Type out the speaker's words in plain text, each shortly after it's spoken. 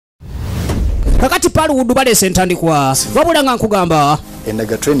kakati Paluwudu balese entandikwa wabula nga nkugamba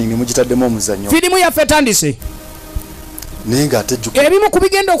endaga training mugitaddemu omuzannyo firimu yaffe etandise nenga atejjuka ebimu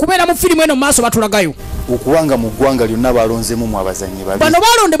kubigenda okubeera mu firimu eno maaso batulagayo okuwanga mu ggwanga lyonna balonzemu mu abazannyi babi bano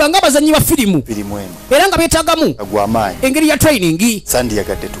balondebwa nga abazannyi ba firimu firimu eno era nga beetagamu agwamaanyi engeri ya training sandi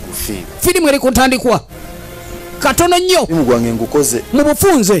yagadde tugufiira firimu eri ku ntandikwa katono nnyo firimu gwange ngukoze mu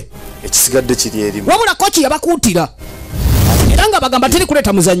bufunze ekisigadde kiri erimu wabula kochi yabakuutira era nga bagamba teri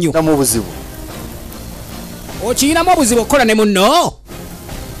kuleeta muzannyo namu obuzibu okiyinamu obuzibu okukola ne munno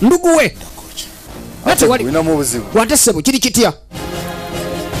nduguwe inamu obuzibu wate ssebo kiri kitya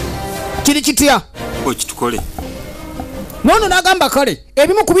kitukole nono n'agamba kale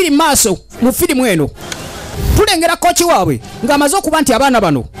ebimu kubiri mu maaso mu firimu eno tulengera kochi waabwe ng'amaze okuba nti abaana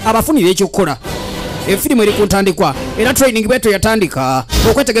bano abafunira ekyokukola efirimu eri ku ntandikwa era training beto yatandika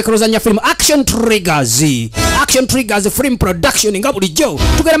okwetegekera ozannya firimu action triggers film production nga bulijjo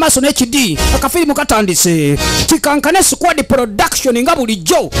tugera maaso n'ekidi akafirimu katandise kikankane squad production nga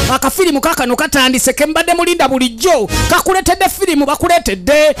bulijjo akafirimu kakano katandise kembadde mulinda bulijjo kakuletedde firimu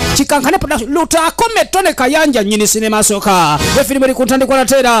bakuletedde kikankane production lutakome tone kayanja nnyini sinema asooka efirimu eri ku ntandikwa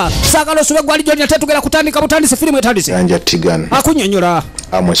nateera saagala osube gwalijjo nate tugera kutandika butandise firimu etandise Kayanja Tigan akunyonyola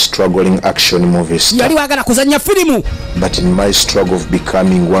I'm a struggling action movie star. Yali wagala kuzanya firimu. But in my struggle of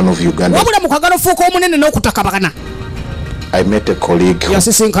becoming one of Uganda. Wabula mukagala fuko omunene n'okutakabagana. I met a colleague.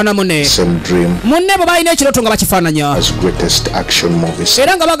 Yasisinkana munne. Same dream. Munne bwe balina ekiroto nga bakifaananya. As greatest action movie star.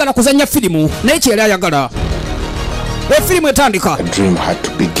 Era nga bagala kuzanya firimu n'ekyo yali ayagala. Efirimu etandika. A dream had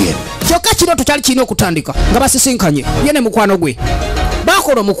to begin. Kyokka kiroto kyali kirina okutandika nga basisinkanye ye ne mukwano gwe.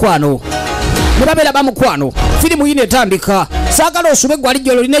 Bakola omukwano. Ne babeera bamukwano. Firimu yino etandika. Saagala osube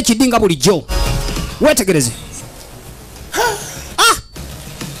gwalijjo olina ekidi nga bulijjo. Weetegereze.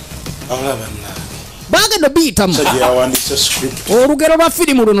 Bagenda biyitamu. Olugero lwa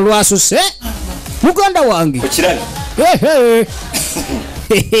firimu luno lwasuse muganda wange.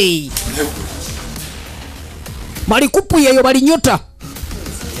 Malikupu yeyo balinyota.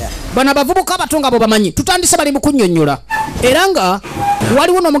 Bana bavubuka abato nga bo bamanyi tutandise bali mu kunnyonnyola era nga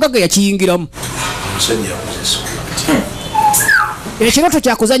waliwo n'omugaga yakiyingiramu ekiroto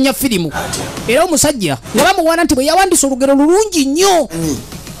kyakuzanya firimu era omusajja nga bamuwaana nti bwe yawandisa olugero lulungi nnyo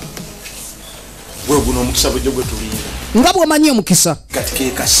nga bw'omanyi omukisa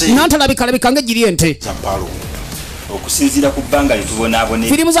nantalabika ng'egiri ente okusinziira ku bbanga litubonaabone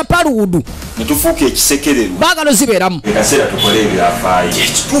firimu za Paluwudu netufuuka ekisekererwa baagala zibeeramu ekaseera tukole ebyafaayo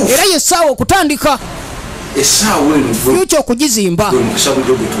era yessaawa okutandika essaawa eno fyuki okugizimba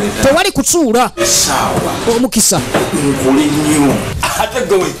tewali kusuula omukisa nkole nnyo ate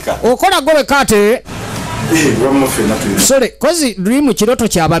goweka okola goweka ate sole kozi dream kiroto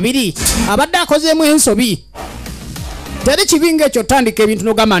kya babiri abadde akozeemu ensobi teri kibinga ekyo tandika ebintu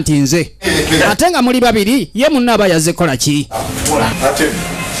n'ogamba nti nze ate nga muli babiri ye munna aba yazze kola ki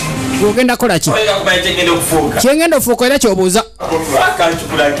ogenda kola ki kyengenda ofuuka era kyobuuza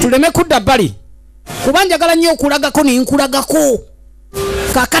tuleme kudda bbali kuba njagala nnyo okulagako nenkulagako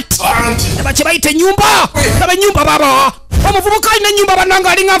kakati aba kye bayita ennyumba aba ennyumba baba omuvubuka alina ennyumba bannanga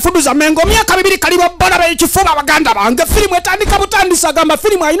alinga nfuduza mengo myaka 2 kaliba balaba ekifuba baganda bange firimu etandika butandisa agamba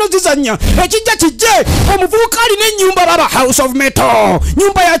firimu alina zizanya ekijja kijje omuvubuka alina ennyumba baba house of metal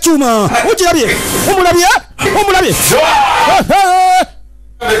nyumba ya kyuma ogirabye omulabye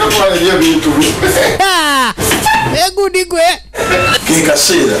egudi gwe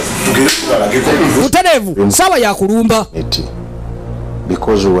uterevu sawa ya kulumba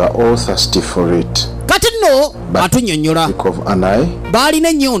because we were all thirsty for it. Kati no atunyonnyola balina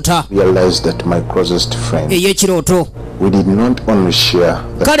ennyonta realized that my closest friend ey'ekiroto we did not only share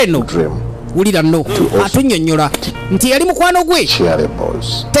that dream. Wulira nno atunyonnyola nti yali mukwano gwe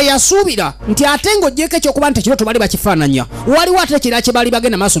teyasuubira nti ate ng'oggyeko ekyokuba nti ekiroto bali bakifaananya waliwo ate ekirala kye baali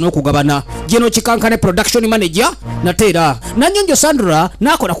bagenda maaso n'okugabana geno kikankane production manager nateera Nanyonjo Sandra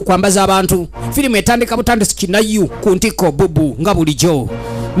n'akola ku kwambaza abantu firimu etandika butandisi kinayu ku ntiko bubu nga bulijjo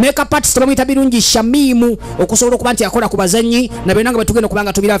makeup artist bamuyita birungi Shamimu okusobola okuba nti akola ku bazannyi na bena nga betugenda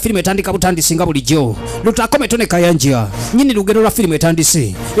okubanga tubira firimu etandika butandisi nga bulijjo Lutakome Tony Kayanja nyini lugero lwa firimu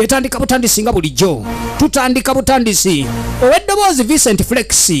etandika butandisi nga bulijjo tutandika butandisi ow'eddoboozi Vincent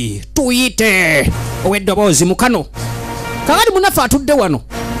Flex tuyite ow'eddoboozi mukano kakati munafe atudde wano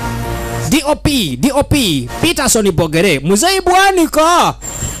DOP Peterson Bogere Muzeyi Bwanika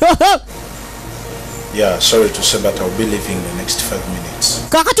Yeah, sorry to say, but I'll be leaving in the next 5 minutes.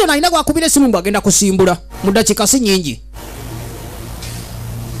 Kakati ona inago akubire simu mbagenda kusimbula mudakika si nyingi.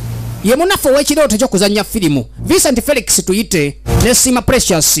 Ye munafe w'ekiroto ky'okuzannya firimu Vincent Felix tuyite ne Sima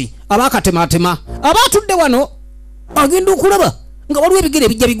Precious abakatema abatudde wano agenda okulaba nga waliwo ebigere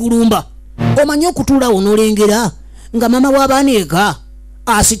bijja bigulumba omanyi okutuula onolengera nga mama w'abaana eka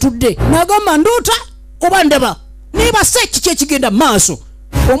asitudde n'agamba ndoota oba ndaba niba se kiki ekigenda maaso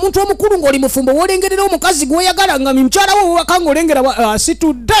omuntu omukulu ng'oli mufumbo wolengerera omukazi gweyagala nga mukyala wo waka ng'olengera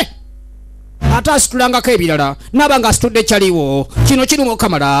asitudde ate asitulangako ebirala naba nga asitudde kyaliwo kino kirimu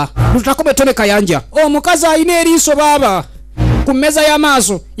okamala lutakome tone kayanja omukazi alina eriiso baaba ku mmeeza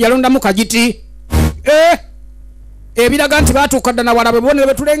y'amaaso yalondamu kagiti ebiraga nti baatuuka dda nawala bwe bubonero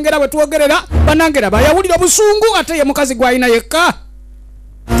bwe tulengera bwe twogerera banange raba yawulira obusungu ate ye mukazi gw'alina yekka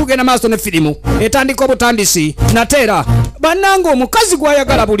tugenda maaso ne firimu etandika obutandisi nateera bannange omukazi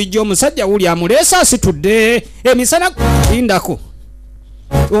gw'ayagala bulijjo omusajja wuli amuleesa asitudde emisana lindako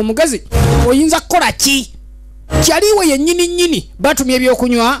omugezi oyinza kukola ki kyaliwe yennyini nnyini batumye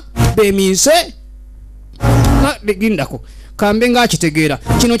ebyokunywa beminse lindako kambe ng'akitegeera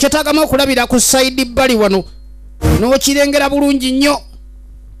kino kyetaagamu okulabira ku sayidi bbali wano n'okirengera bulungi nnyo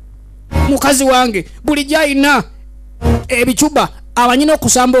mukazi wange bulijjo alina ebicuba abanyina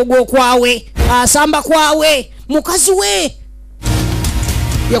okusamba ogw'okwawe asamba kwawe mukazi we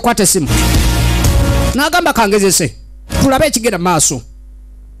yakwata essimu n'agamba kangezese tulabe ekigenda maaso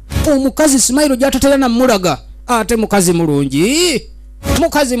omukazi simayiro gyatatera namulaga ate mukazi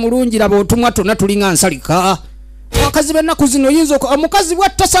mulungi laba otumwa tonna tulinga nsalika abakazi b'ennaku zino oyinza omukazi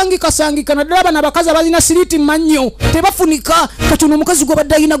bwattasangikasangika naddala bano abakazi abalina siriiti mannyo tebafunika kati ono omukazi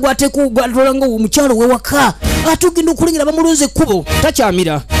gwabadde alina gwatetola nga omukyalo wewaka ate ogenda okulengera bamulonze ekkubo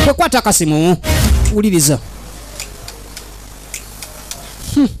takyamira kwekwata akasimu wuliriza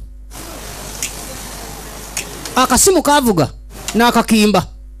akasimu kavuga n'akakimba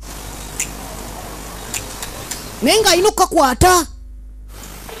naye ng'alina okukakwata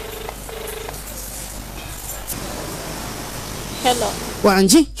Hello.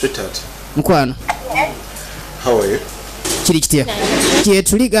 Wanji? Sweetheart. Mkwano. How are you? Kiri kitya?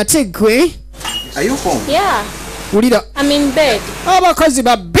 Kyetuliga tegwe. Are you home? Yeah. Ulira. I'm in bed. Abakazi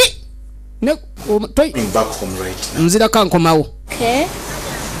babbi. Ne toy. I'm back home right now. Nzira kankomawo. Okay.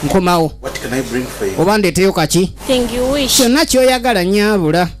 Nkomawo. What can I bring for you? Oba ndeeteyo kaki? Thing you wish. Kyonna ky'oyagala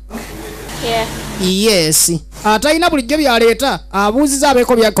nnyabula. Yeah. Yes. Atalina bulijjo byaleeta abuuziza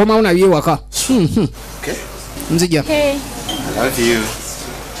abeeko byakomawo nabyo ewaka. Okay. Nzija. Okay. I love you.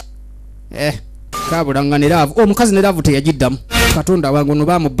 Kabulanga ne laavu. Omukazi ne laavu teyagiddamu. Katonda wange ono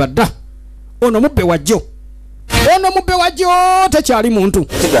baamubadda. Ono mubbe wajjo. Tekyali muntu.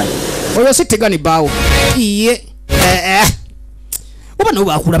 Oyo si Tigani baawo. Iye. Oba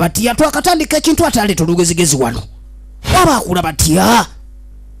n'oba akula batya twakatandika ekintu ataleeta olugezigezi wano. Oba akula batya.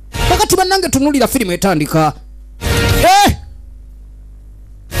 Wakati bannange tunulira firimu etandika.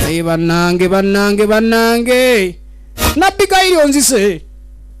 Bannange. Nabbigairi onzise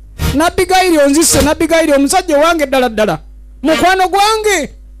omusajja wange ddala mukwano gwange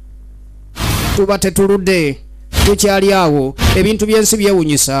tuba tetuludde tukyali awo ebintu byensi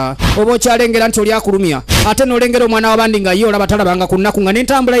byewunyisa oba okyalengera nti oli akulumya ate n'olengera omwana w'abandi nga ye olaba talabanga ku nnaku nga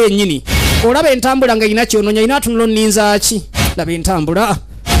n'entambula yennyini olaba entambula nga erina kyononya erina atunula nninza ki laba entambula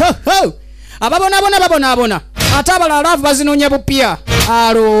ababonaabona ate abalala avu bazinoonya bupya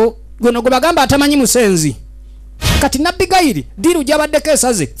alo guno gwe bagamba atamanyi musenzi kati Nabbigairi diru gyabaddeko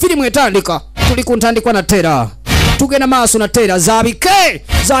esaze firimu etandika tuli ku ntandikwa nateera tugenda maaso nateera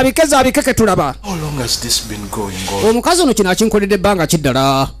zaabike ketulaba. How long has this been going on? Omukazi ono kino akinkoledde ebbanga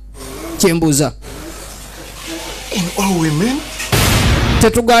kiddala kyembuuza. In all women?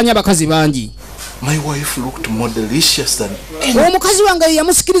 Tetuganya bakazi bangi. My wife looked more delicious than any. Omukazi wange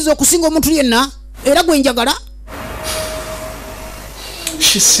yamusikiriza okusinga omuntu yenna era gwe njagala.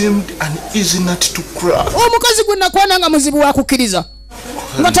 She seemed an easy nut to crack. Omukazi gwe nakwana nga muzibu wa kukkiriza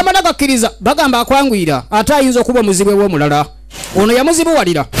nga tamala gakkiriza bagamba akwanguyira ate ayinza okuba omuzibu ew'omulala ono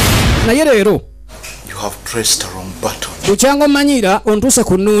yamuzibuwalira naye leero You have pressed the wrong button. bukyanga ommanyiira ontuuse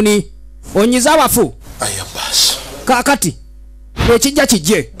ku nnuuni onyiza abafu Ayabas. kaakati ekijja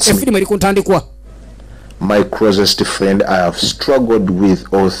kijje efirimu eri ku ntandikwa. My closest friend I have struggled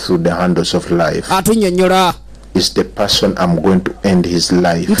with all through the handles of life atunnyonnyola is the person I'm going to end his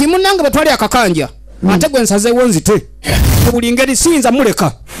life. nti munnange bwe twali akakanja ate gwe nsazeewo nzite buli ngeri siyinza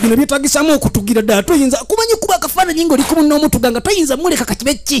muleka bino byetagisamu okutugira ddala toyinza kumanyi kuba akafaananyi ng'oli kumu n'omutuga nga toyinza muleka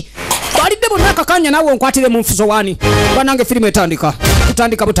kakibe ki balidde bonna akakanja naawe onkwatire mu nfuso wani banange firimu etandika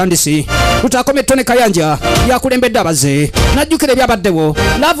tutandika butandisi Lutakome Tony Kayanja yakulembedde abaze najjukira ebyabaddewo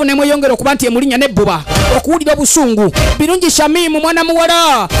laavu ne mweyongera okuba nti emulinnya n'ebbuba okuwulira obusungu birungi Shamimu mwana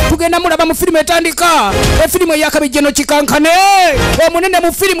muwala tugenda mulaba mu firimu etandika efirimu eyakabijjeno kikankane omunene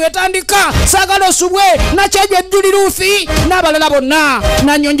mu firimu etandika saagala osubwe nakyajja Ejjuli Ruufi n'abalala bonna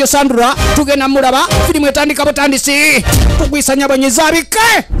Nanyonjo Sandra tugenda mulaba firimu etandika butandisi tugwisanya banyi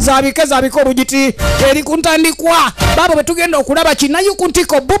zaabike zaabike olugiti eri ku ntandikwa baabo bwe tugenda okulaba kinayu ku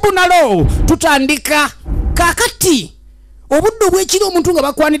ntiko bubu nalo tutandika kakati obudde obwekiri omuntu nga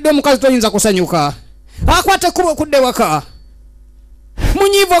bakwanidde omukazi toyinza kusanyuka akwate kuba okudde waka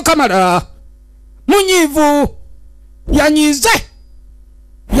munyiivu kamala munyiivu yanyize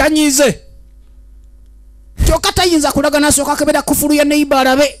kyokka tayinza kulaga nasooka akebera kufulu ya neiba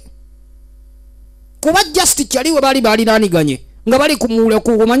alabe kuba just kyaliwe baali balinaaniganye nga bali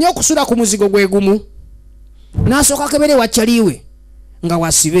kumanye okusula ku muzigo gwe gumu nasooka akebere wakyaliwe nga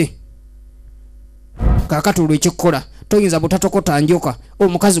wasibe kakati olwekikola toyinza butatokota njoka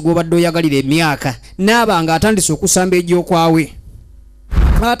omukazi gw'obadde oyagalira emyaka naaba nga atandise okusamba egy'okwawe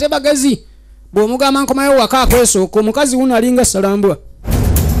ate bagezi bw'omugamba nkomayo waka akwesooka omukazi wuno alinga salambwa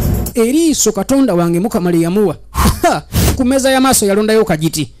eriiso katonda wange mukamala yamuwa ku mmeeza y'amaaso yalondayo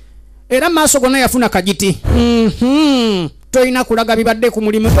kagiti era maaso gonna yafuna kagiti toyina kulaga bibadde ku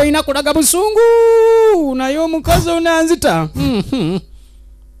mulimu toyina kulaga busungu naye omukazi onanzita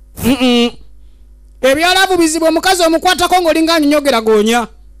ebyalavu bizibu omukazi omukwatako ng'olinga anyonyogera goonya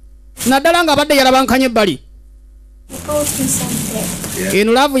naddala nga abadde yalabankanya ebbali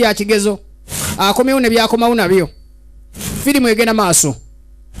eno laavu ya kigezo akomyewo ne byakomawo nabyo firimu egenda maaso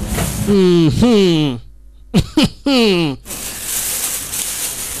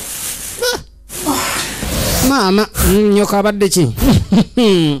maama nyoka abadde ki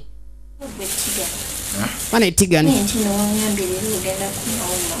bana etigani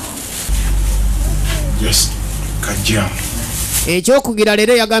ekyokugira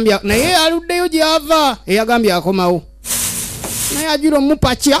leero yagambye naye aluddeyo gyava eyagambye akomawo naye ajula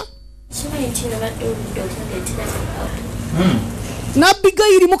omupakya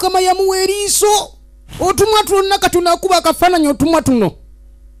Nabigayiri mukama yamuwa eriiso otumwa tulonna katunakuba akafaananyi otumwa tuno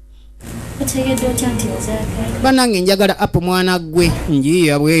banange njagala apo mwana gwe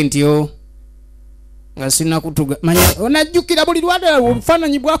njiya bwe ntyo nga sinakutuga manya onajjukira buli lwada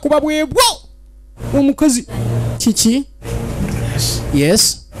obufaananyi bwakuba bwebwo omukazi kiki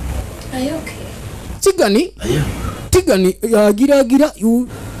yes tigani agira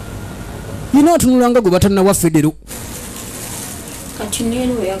yina atunulanga gwe batanna wa federo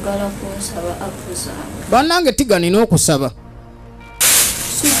banange tigani n'okusaba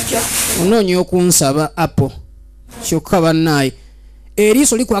onoonya okunsaba apo kyokka bannaye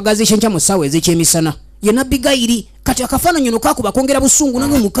eriiso likwagazisha nkya mu ssaawa ez'ekyemisana ye Nabigayiri kati akafaananyi ono kakuba kongera busungu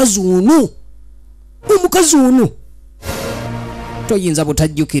nange omukazi ono toyinza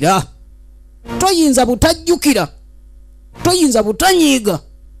butajjukira toyinza butanyiiga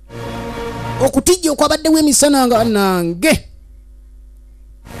okutijja okwabaddewo emisana nga nange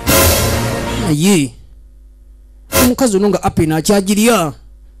naye omukazi ono nga apena akyagirya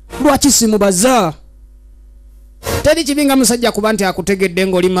lwaki simubaza teri kibinga musajja kuba nti akutegedde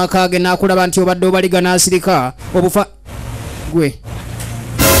ng'oli makage n'akulaba nti obadde obaliga n'asirika obufa gwe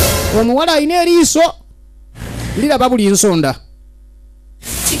omuwala alina eriiso liraba buli nsonda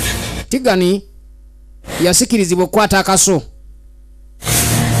tigani yasikirizibwa okukwata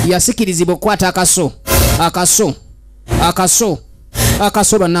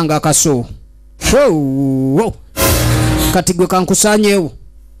akaso bannanga akaso kati gwe kankusaanyeewo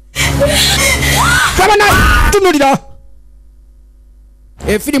kabana tunulira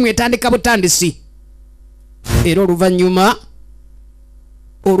efirimu etandika butandisi era oluvannyuma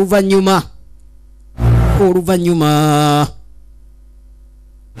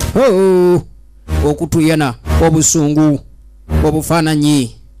okutuyana obusungu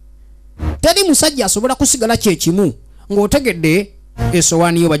obufaananyi teri musajja asobola kusigala kyekimu ng'otegedde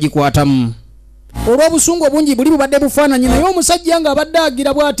esowaani yo bagikwatamu olw'obusungu obungi buli bubadde bufaananyi naye omusajja nga abadde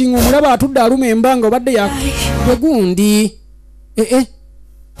agira bw'ati ng'omulaba atudde aluma embanga obadde yagundi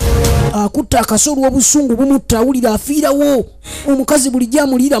akutta akaso olw'obusungu bumutta awulira afiirawo omukazi bulijjo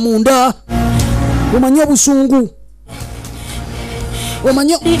amuliira munda omanye obusungu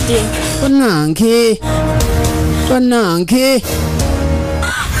omanye bannange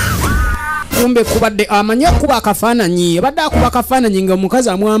kumbe kubadde amanye okuba akafaananyi abadde akuba akafaananyi nga omukazi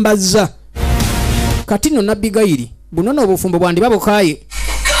amwambazza kati nno Nabigayiri buno n'obufumbo bwandiba bukaaye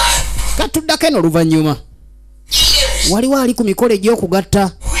katuddako eno oluvannyuma waliwo ali ku mikolo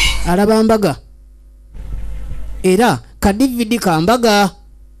egy'okugatta alaba mbaga era ka DVD ka mbaga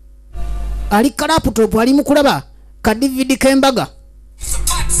ali ka laptop ali mu kulaba ka DVD k'embaga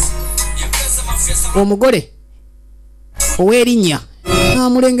omugole ow'erinnya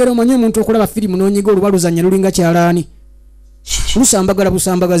amulengera omanye omuntu okulaba firimu n'onyiga olubaluzanya lulinga kyalaani lusambagala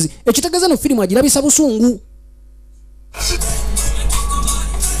busambagazi ekitegeeza no firimu agirabisa busungu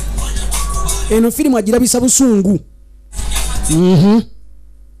eno firimu agirabisa busungu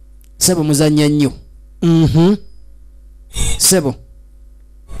sebo muzanya nnyo sebo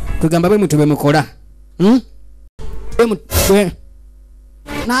kugamba bwe mutube mukola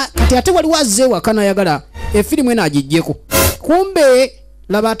na kati ate wali wazze wakana yagala efilimu ena agijjeko kumbe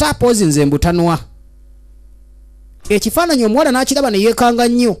laba atapozi nze mbutanwa ekifaananyi omuwala n'akiraba ne yeekanga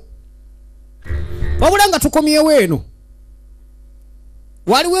nnyo wabula nga tukomyewo eno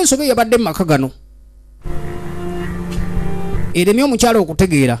waliwo ensobe yabadde mu maka gano eremye omukyala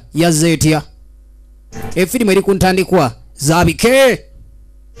okutegeera yazze etya efilimu eri ku ntandikwa ZABIIKE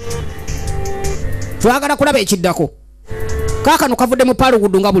twagala kulaba ekiddako kaakano kavudde mu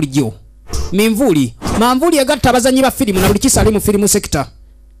Part1 nga bulijjo manvuuli egatta abazanyi ba firimu na buli kisale mu firimu sekita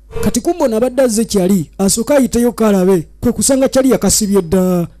kati kumbona abadde azze kyali asooka ayiteyo kalabe kwe kusanga kyali yakasibye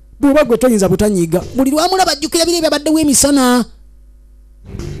dda bw'oba gwe toyinza butanyiiga buli lwamulaba ajjukira biri ebyabaddewo emisana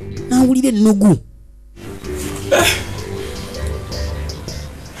n'awulira ennugu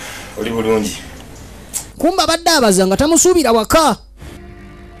oli bulungi kumba abadde abaza nga tamusuubira waka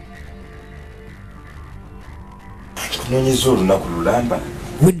kunoonyeza olunaku lulamba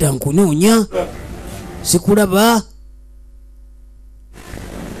wedda nkunoonya sikulaba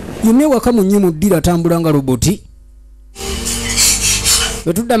yenna ewaka mu nnyo muddira atambula nga roboti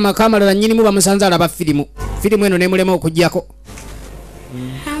bwe tudda mu maka amalala nnyinimu bamusanze alaba firimu eno nemulema okuggyako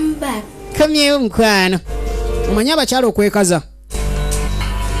kamyewo mukwano omanye abakyala okwekaza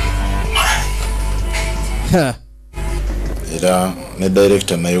era ne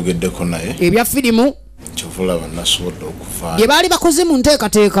director nayogeddeko naye ebya firimu kyovulaba nasobodde okuvaana bye baali bakoze mu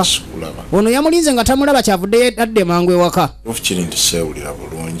nteekateeka ono yamulinze nga tamulaba kyavudde adde mangu ewaka kiri nti seewulira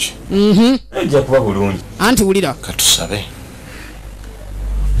bulungi ejja kuba bulungi anti wulira katusabe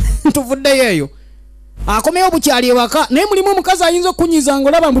tuvuddeyo eyo akomewo bukyali ewaka naye mulimu omukazi ayinza okunyiza nga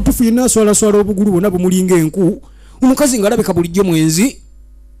olaba mbutufu yenna aswalaswala obugulu bwonna bumulinga enku omukazi ng'alabika bulijjo mwenzi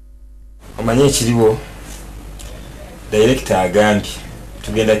omanye ekiriwo director agambye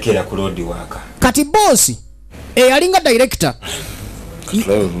tugenda keera ku loodi waaka kati boosi eyalinga director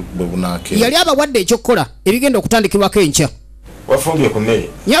yali abawadde ekyokukola ebigenda okutandikibwako enkya wafumbye ku mmere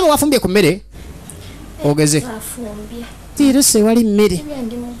nyaba wafumbye ku mmere ogeze tiruse wali mmere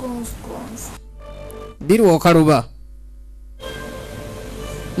dirwa okaluba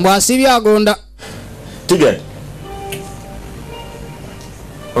mbwasibye agonda tigadi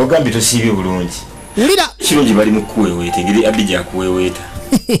ogambye tosiibye bulungi wulira kirungi bali mu kuweweeta engeri abbi gyakuweweeta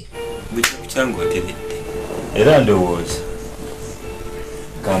bwekyakukyanga oteredde era ndowooza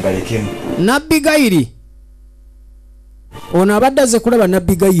kambalekemu nabbigayiri ono abadde aze kulaba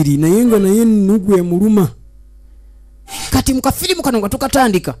nabbigayiri naye nga naye nnugu emuluma kati mu kafirimu kano nga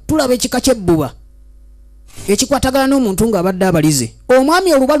tukatandika tulaba ekika ky'ebbuba ekikwatagana n'omuntu ng'abadde abalize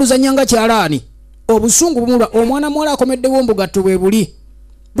omwami olubaluzanya nga kyalaani obusungu bumulwa omwana muwala akomeddewo mbugatto bwe buli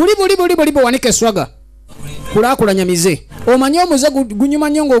bwewanika eswaga kulaakulanyamize omanye omuze gunyuma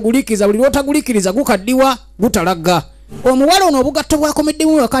nnyo ng'oguliikiriza buli lw'otaguliikiriza gukaddiwa gutalagga omuwala ono obugatto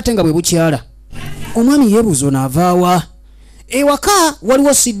bwakomeddewo ewaka ate nga bwe bukyala omwami yeebuuza ono avaawa ewaka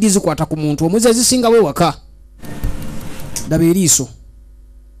waliwo siddi zikwata ku muntu omuze ezisingawo ewaka daba eriiso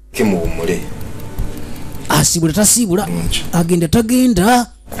kemuwumule asiibula tasiibula agenda tagenda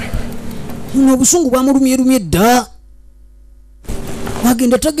obusungu bwamulumyerumye dda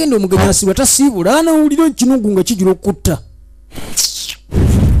agenda tagenda omugenyi asiibula tasiibula anawulira ekinugu nga kijula okutta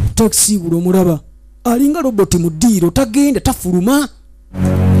takisiibula omulaba alinga roboti mu ddiiro tagenda tafuluma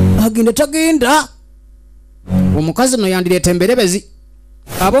agenda tagenda omukazi no yandireeta emberebezi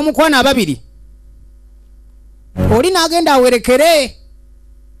ab'omukwana ababiri oli n'agenda awerekere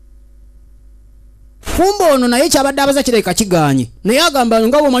kumba ono naye kyabadde abaza kireka kiganye naye agamba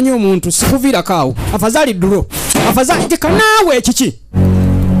nga bwomanyi omuntu sikuviirakaawo afazali ddulo afazali tekanaawe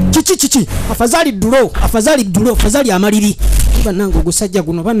kiki afazali ddulo afazali amaliri bannange ogusajja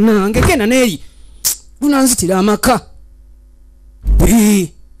guno bannange genda neeri gunanzitira amaka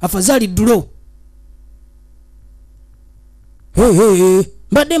afazali ddulo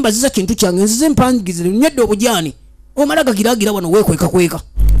mbadde mbaziza kintu kyange nzize mpangizire nywedde obujaani omala gagiragira wano weekwekakweka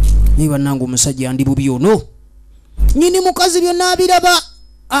naye bannange omusajja andi bubi ono nyini mukazi byonna abiraba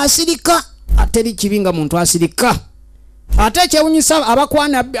asirika ateri kibi nga muntu asirika ate ekyewunyisa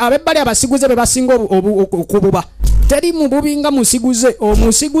abakwana abebbali abasiguze be basinga okububa teri mububi nga musiguze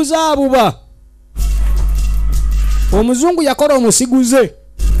omusiguze abuba omuzungu yakola omusiguze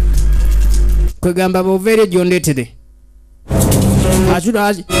kwegamba boveere gyondeetere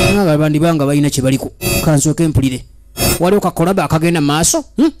bandibanga balina kyebaliko kansooke mpulire waliwo kakolaba akagenda maaso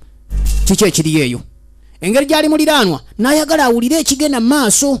kiki ekiri eyo engeri gyali muliraanwa n'ayagala awulire ekigenda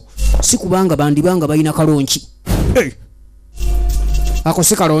maaso si kubanga bandibanga balina kalonki ako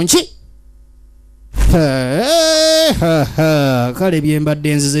si kalonki kale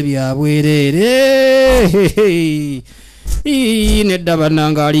byembadde nzize bya bwerere nedda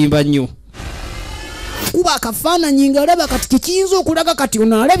bannanga alimba nnyo kuba akafaananyi ng'alaba kati kikiyinza okulaga kati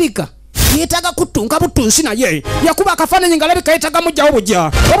ono alabika yeetaga kuttunka buttunsi naye yakuba akafaananyi ng'alabika yeetaga mujjawo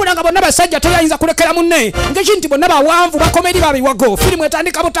bujja wabula nga bonna basajja teyayinza kulekera munne ngeki nti bonna bawanvu bakomeri babiwago firimu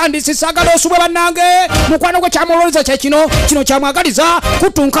etandika butandisi saagala osubwe bannange mukwano gwe kyamulowooza kye kino kyamwagaliza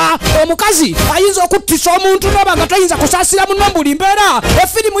kuttunka omukazi ayinza okuttisa omuntu noba nga toyinza kusaasira munno buli mbeera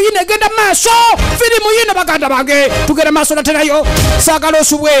efirimu yino egenda maaso firimu yino baganda bange tugenda maaso naterayo saagala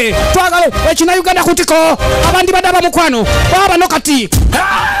osubwe twagala ekina Uganda kutiko abandi badde abamukwano baba bano kati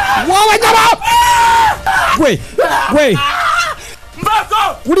wawa nyama gwe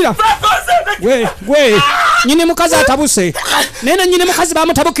wulira gwe nyine mukazi atabuse nene nyine mukazi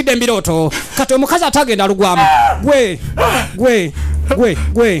bamutabukidde embirooto kati omukazi atagenda lugwamu gwe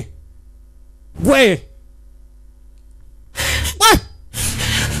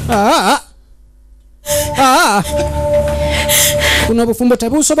kuno obufumbo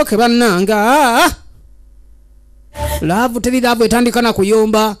tebusoboke bannanga laavu teri laavu etandika na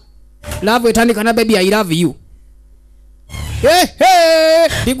kuyomba laavu etandika na baby I love you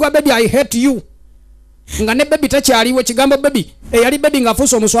ligwa baby I hate you nga ne baby takyaliwo kigambo baby eyali baby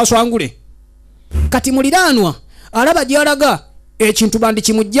ng'afuusa omuswaswangule kati muliraanwa alaba gy'alaga ekintu bandi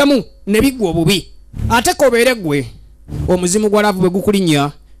kimugjamu ne biggwa obubi ate kobeere gwe omuzimu gwa laavu bwe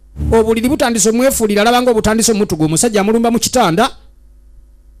gukulinnya obuliri butandise omwefuulira alaba ng'obutandise omutugu omusajja amulumba mu kitanda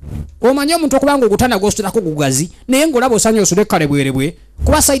omanye omuntu okubanga ogutanda gw'osutirako gugazi naye ng'olaba osanye osule kale bwerebwe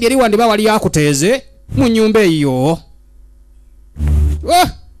kuba sayidi eri wandiba wali akuteeze mu nnyumba eyo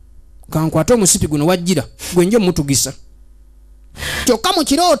kankwate omusipi guno wajjira gwe nje omutugisa kyokka mu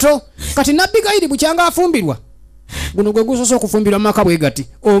kirooto kati nabbi gayiri bukyanga afumbirwa guno gwe gusoose okufumbirwa mu maka bwe gati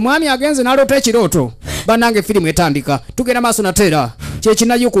omwami agenze n'aloota ekirooto bannange firimu etandika tugenda maaso nateera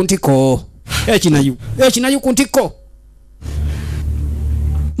kyekinayu ku ntiko ekinayu ku ntiko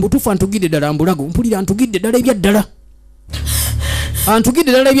mbutufu antugidde ddala ambulago mpulira antugidde ddala ebyaddala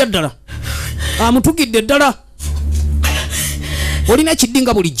amutugidde ddala olina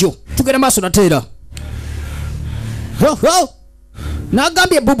ekiddinga bulijjo tugenda maaso nateera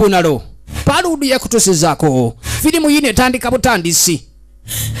n'agambye ebubu nalo paluudu yekutusizaako firimu yino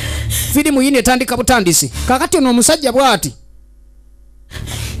etandika butandisi kakati ono omusajja bw'ati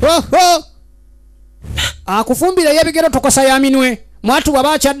akufumbira y'ebigero tokosa ya minwe mwatu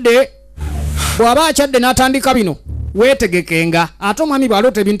bw'aba akyadde n'atandika bino weetegekenga ate omwami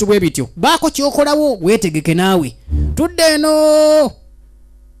bw'aloota ebintu bwe bityo baako kyokolawo weetegeke naawe tudde eno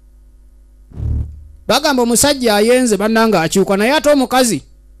bagamba omusajja ayenze bannanga akyuka naye ate omukazi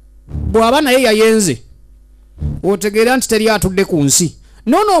bw'aba naye yayenze otegeera nti teri atudde ku nsi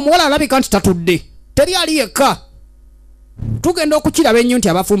noono omuwala alabika nti tatudde teri ali yekka tugenda okukiraba ennyo nti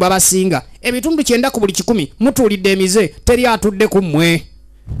abafumba abasinga ebitundu 9 ku buli 100 mutuulidde emize teri atudde ku mmwe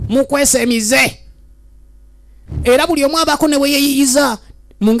mukwesa emize era buli omu abaako ne weyeyiyiza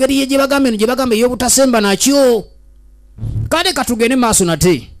mu ngeri ye gye bagamba ey'obutasemba nakyo kale katugende maaso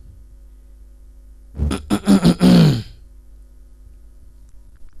nate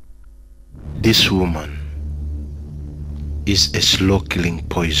This woman is a slow killing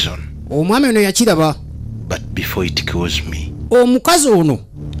poison. Omwami ono yakiraba. But before it kills me, omukazi ono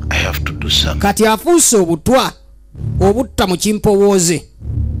I have to do something. Kati afuuse obutwa obutta mu kimpowooze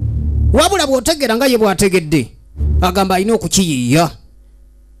wabula bw'otegeera nga ye bw'ategedde agamba alina okukiyiiya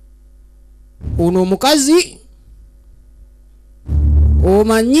ono omukazi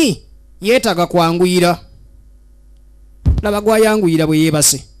omanyi yeetaga kwanguyira laba gwayanguyira bwe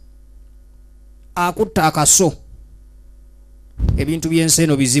yeebase akutta akaso ebintu by'ensi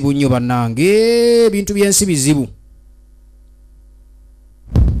eno bizibu nnyo bannange ebintu by'ensi bizibu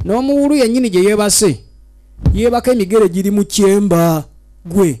n'omuwulu yennyini gye yeebase yeebaka emigere giri mu kyemba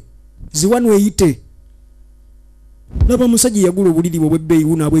gwe ziwanu eyite laba musajja yagula obuliri bwe bw'ebbeeyi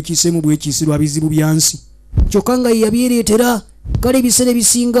wuno abwekiiseemu bwekiisirwa bizibu bya nsi kyokka nga ye yabyereetera kale ebiseera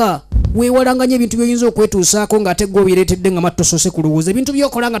ebisinga weewalanganya ebintu by'oyinza okwetuusaako ng'ate gwe obireetedde nga mattosoose kulowooza ebintu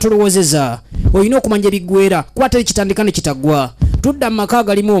by'okola nga tolowoozeza olina okumanya ebiggwera kuba teri kitandika ne kitaggwa tudda mu maka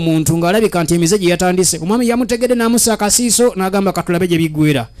agalimu omuntu ng'alabika nti emize gye yatandise omwami yamutegedde n'amusa akasiiso n'agamba katulabe gye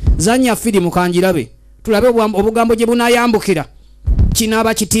biggwera zanya firimu kanjirabe tulabe obugambo gye bunaayambukira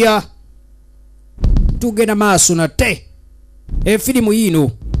kinaaba kitya tugenda maaso nate efirimu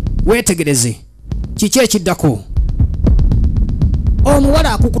yiino weetegereze kiki ekiddako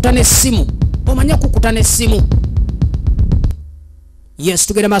omuwala akukuta n'essimu omanya okukuta n'essimu yes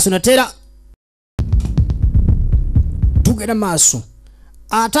tugenda maaso nateera tugenda maaso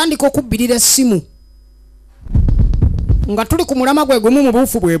atandika okubbirira essimu nga tuli ku mulama gwe gumu mu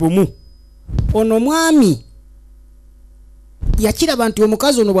buufu bwe bumu. Ono mwami yakiraba nti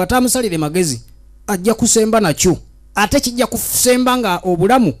omukazi ono bw'ataamusalire magezi ajja kusemba nakyo, ate kijja kusemba nga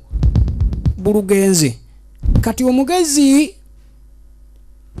obulamu bulugenze. Kati omugezi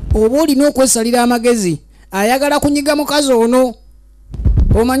oba olina okwesalira amagezi ayagala kunyiga mukazi ono.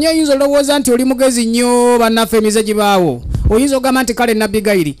 Omanyi oyinza olowooza nti oli mugezi nnyo bannaffe emize gibaawo. Oyinza ogamba nti kale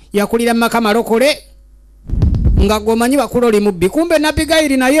Nabigayiri yakulira maka malokole nga gwomanyi bakulu oli mubbi. Kumbe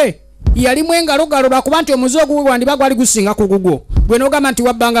Nabigayiri naye yalimu engalogalo lwakuba nti omuze oguwe wandiba gwali gusinga ku gugwo. Gwe n'ogamba nti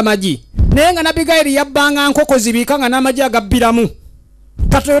wabbanga magi. Naye nga Nabigayiri yabbanga nkoko zibiika nga n'amagi agabbiramu.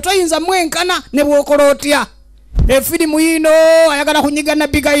 Kati toyinza mwenkana ne bw'okola otya. Efirimu yino ayagala kunyiga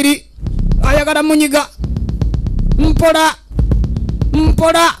Nabigayiri. Ayagala munyiga. Mpola.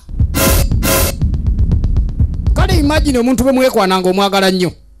 Kale imagine omuntu bwe mwekwananga omwagala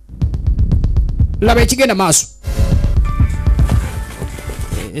nnyo. Laba ekigenda maaso.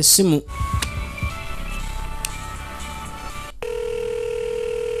 Esimu.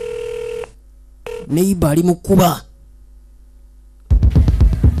 Neiba ali mukuba.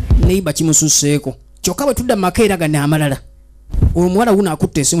 Neiba kimususseeko. Kyokka bwe tudda mu maka era gano amalala. Omuwala wuno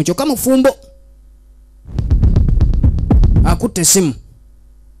akutte esimu kyokka mufumbo. Akutte esimu.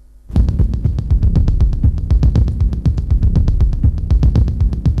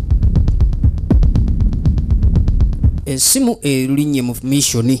 Esimu erinnye mu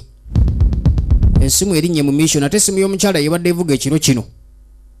mission. Esimu erinnye mu mission ate esimu y'omukyala yebadde evuga ekiro kino.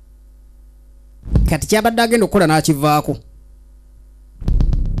 Kati kyabadde agenda okukola n'akivaako.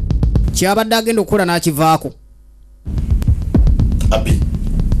 Kyabadde agenda okukola n'akivaako.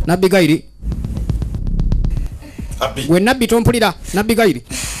 Nabigayiri. Gwe Nabbi tompulira Nabigayiri.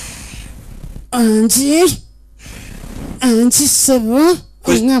 Anti sebo.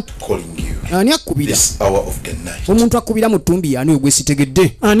 Calling you. Ani akubira? This hour of the night. Omuntu akubira mu ttumbi ani ogwe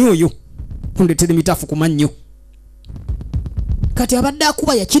sitegedde? Ani oyo? Kundetere mitafu ku mannyo. Kati abadde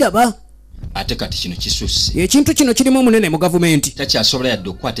akuba yakiraba. Ate kati kino kisusse. Ekintu kino kirimu omunene mu gavumenti. Takyasobola yadde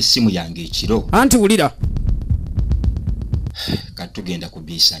okukwata essimu yange ekiro. Anti wulira. Kati tugenda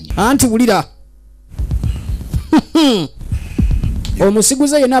kubiisanya. Anti wulira.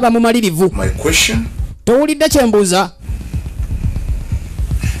 Omusiguze yenna aba mumalirivu. My question? Towulidde kye mbuuza?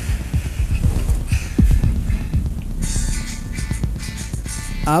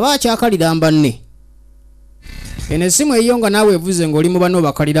 Aba akyakalira mbanne. Eno essimu eyo nga naawe evuze ng'oli mu bano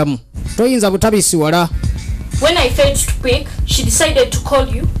bakaliramu. Toyinza butabisi wala. When I failed to pick, she decided to call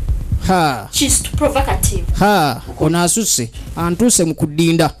you. Ha. She's too provocative. Ha. Ono asusse. Antuuse mu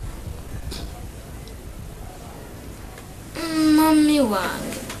kuddinda. Mami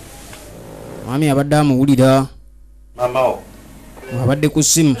wange. Mami abadde amuwulira. Mama wo. Abadde ku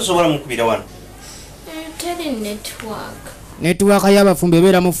ssimu. Tosobola mukubira wano. Teri network. Network y'abafumbi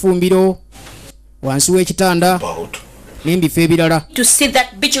ebeera mu ffumbiro. Wansi w'ekitanda. N'embifo ebirala. To see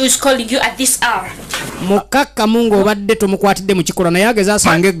that bitch who is calling you at this hour. Mukakka mungu obadde tomukwatidde mu kikola naye ageza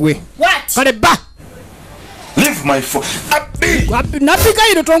asange eggwe. What? Kale ba! Leave my phone.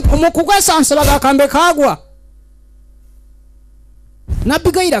 Nabigayiro mukugwesansalaga akambe kaagwa.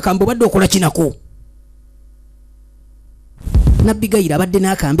 Nabigayiro akambe obadde okola kinako. Nabigayiro abadde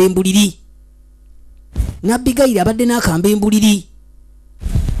n'akamba embuliri. Nabigayiro abadde n'akamba embuliri.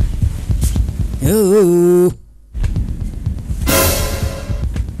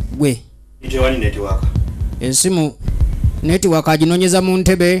 Gwe. Itewani network. Esimu network aginoonyeza mu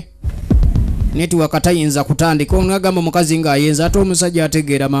ntebe. Network tayinza kutandika. Ono agamba omukazi ng'ayenza ate omusajja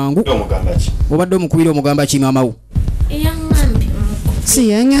ategeera mangu. Omugamba ki? Obadde omukubira omugamba ki maama wo? Yaŋŋambye. Si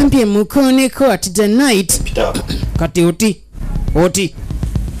yaŋŋambye mukooneko at the night. Pita. Kati oti.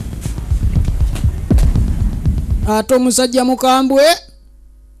 Ate omusajja mukambwe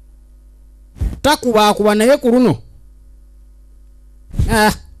takuba naye ku luno.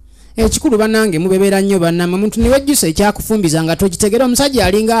 Ekikulu bannange mubebeera nnyo bannamwe omuntu ne wejjusa ekyakufumbiza nga tokitegera omusajja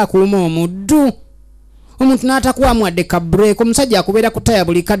alinga akuuma omuddu. Omuntu n'atakuwamu wadde ka break omusajja akubeera ku taya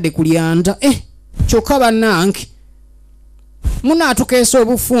buli kadde ku lyanda. Kyokka bannange munaatukeesa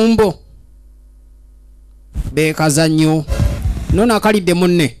obufumbo. Beekaza nnyo. Nono akalidde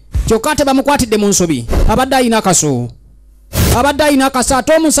munne. Kyokka ate bamukwatidde mu nsobi. Abadde ayina akaso.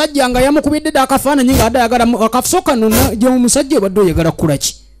 Ate omusajja nga yamukubidde akafaananyi nga adde ayagala akasoka nonna gye omusajja obadde oyagala kukula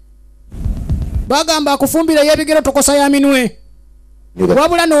ki? Bagamba akufumbira y'ebigero tokosa ya minwe.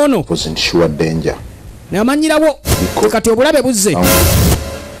 Wabula noono. N'amanyirawo kati obulabe buzze.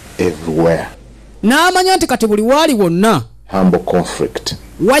 Everywhere. N'amanya nti kati buli waali wonna. Humble conflict.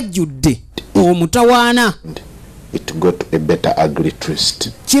 Wajjudde omutawaana. it got a better ugly twist.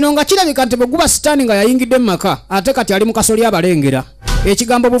 Kino nga kirabika nti bwe guba sitaani nga yayingidde mu maka ate kati ali mu kasolya abalengera.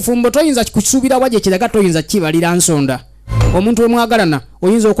 Ekigambo bufumbo toyinza kukisuubira waje kiraga toyinza kibalira nsonda. Omuntu omwagalana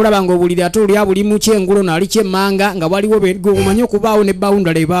oyinza okulaba nga obuliri ate oli abuli mu kyengulo n'ali kyemmanga nga waliwo omanyi okubaawo ne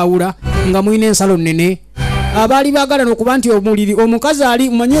bawunda lebaawula nga mulina ensalo nnene. Abali bagalana okuba nti omuliri omukazi ali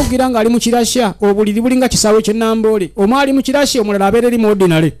manyi ogira nga ali mu kirasya obuliri bulinga kisaawe ky'ennambole omwali mu kirasya omulala abeera eri mu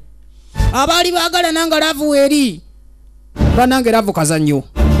ordinary. Abali bagalana nga lavu eri banange lavu kazannyo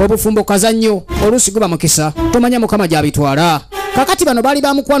obufumbo kazannyo oluusi guba mukisa tomanya mukama gy'abitwala. Kakati bano baali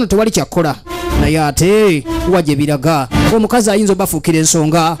bamukwano tewali kyakkola naye ate waje biraga omukazi ayinza obafuukira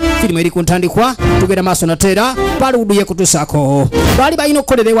ensonga. Firimu eri ku ntandikwa tugenda maaso nateera paluudu yekutusaako baali balina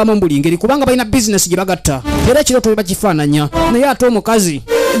okukolera ewamu mu buli ngeri kubanga balina bizinesi gye bagatta era ekiro tobe bakifaananya naye ate omukazi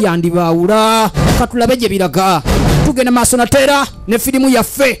yandibaawula. Katulabe gye biraga tugenda maaso nateera ne firimu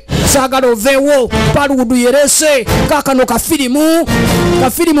yaffe saagala oveewo paluudu yerese kaakano kafirimu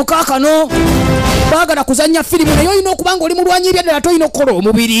kaakano baagala kuzanya firimu naye olina okubanga oli mulwanyi byaddala toyina okukola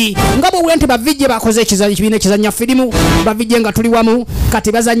omubiri nga bwe nti bavijje bakoze ekibiina ekizanya firimu bavijje nga tuli wamu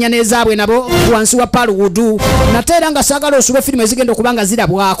kati bazanya nezaabwe nabo wansi wa paluudu nateera nga saagala osube firimu ezigenda okubanga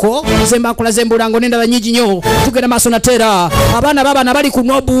zirabwako zembankula zembulango n'endala nyingi nnyo. Tugenda maaso nateera abaana baabana bali ku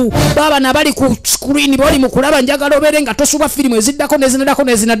nobu baabana bali ku screen bali mu kulaba njagala obeere nga tosuba firimu eziddako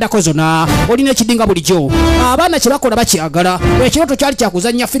nezinaddako zonna olina ekidinga bulijjo. Abaana kye bakola bakyagala ekirooto kyali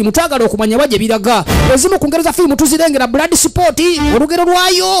kyakuzanya firimu twagala okumanya waje biraga ezimu ku ngeri za firimu tuzirengera blood sport olugero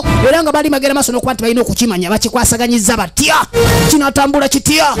lwayo era nga bali magera maaso n'okuba nti balina okukimanya bakikwasaganyiza batya kinatambula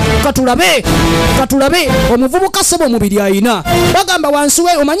kitya. Katulabe omuvubuka ssebo omubiri ayina bagamba wansi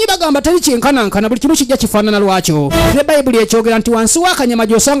we omanyi bagamba teri kyenkanankana buli kimu kijja kifaanana lwakyo. Ne bayibuli ekyogera nti wansi w'akanyama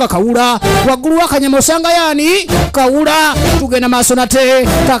gy'osanga kawula waggulu w'akanyama osanga yaani kawula. Tugenda maaso nate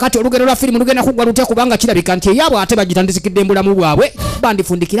kakati olugero lwa firimu lugenda kuggwa lutya kubanga kirabika nti eyaabwe ate bagitandizikidde embulamu bwabwe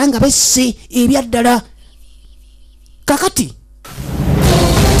bandifundikira nga besse ebyaddala. Kakati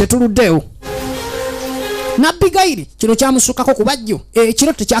tetuluddeewo Nabigayiri kino kyamusukako ku bajjo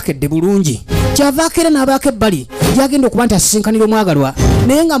ekiro tekyakedde bulungi kyavaako era n'abaako ebbali gyagenda okuba nti asisinkanira omwagalwa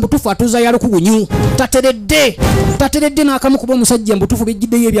naye nga mbutufu atuuza ya lukugunyu tateredde n'akamu kuba omusajja mbutufu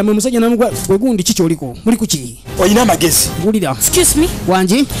bejjiddeyo ebyamwe omusajja namugwa wegundi ki kyoliko muli ku ki oyina amagezi wulira Excuse me.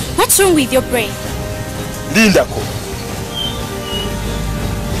 wangi What's wrong with your brain? lindako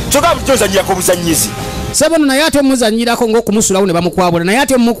kyoga butyozanyirako obuzanyizi sebono naye ate omuzanyirako ng'okumusulawo ne bamukwabula naye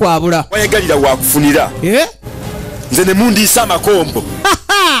ate omukwabula wayagalira wakufunira nze ne mundiisa amakombo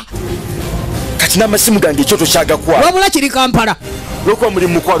kati n'amasimu gange ekyoto kyagakwala wabula kiri Kampala lwokuba muli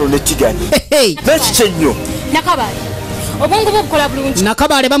mukwano netigani n'ekiki ennyo Nakabaale. Obwongo bwo bukola bulungi.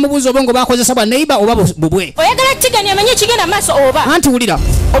 Nakabaale bamubuuza obwongo bakozesa bwa neighbor oba bubwe. Oyagala Tigani amanye ekigenda maaso oba. Anti wulira.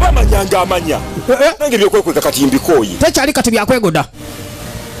 Oba amanyanga amanya. Nange byokwekweka kati mbikooyi. Tekyali kati byakwegoda.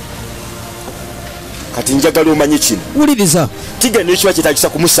 Kati njagala omanye kino. Wuliriza. Tigani ekiba kyetagisa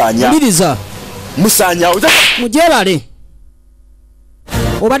kumusaanya. Wuliriza. Musaanya oza. Mujebale.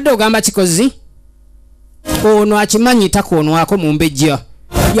 Obadde ogamba kikozi? Ono akimanyi takoonwako mu mbejja.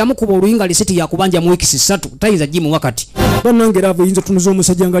 Yamukuba oluyinga lisiti yakubanja mu weeks 3 tayinza jimu wakati banange ravo yinza tunuza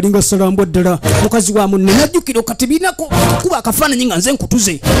omusajja nga linga salambwa ddala mukazi wa munne najjukira kati binako kuba akafaananyi nga nze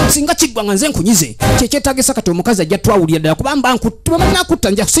nkutuze singa kiggwa nga nze nkunyize kyekyetagisa kati omukazi ajja twawulira ddala kubamba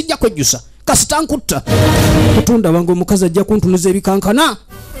nakutta nja sijja kwejjusa kasita nkutta kutunda wange omukazi ajja kuntunuza ebikankana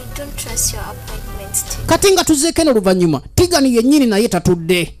kati nga tuzeeko eno oluvannyuma Tigani yennyini naye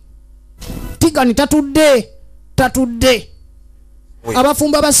tatudde Tigani tatudde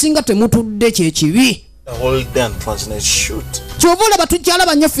abafumba abasinga temutudde kyekibi kyova olaba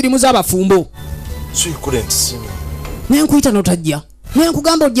tukyalaba nnyo firimu z'abafumbo nenkuyita notajja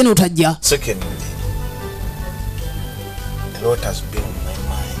nenkugamba ojje notajja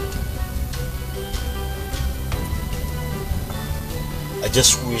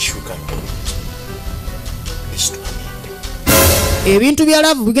ebintu bya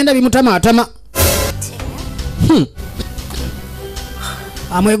laavu bigenda bimutamaatama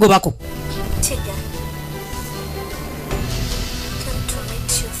amwegobako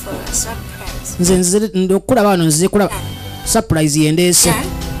nze ndokulaba wano nzize kulaba surprise yendeese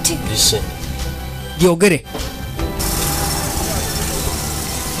gyogere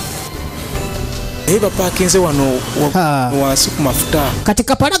eba pakinze wano wansi ku mafuta kati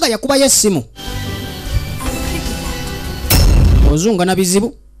Kapalaga yakubayo essimu ozunga na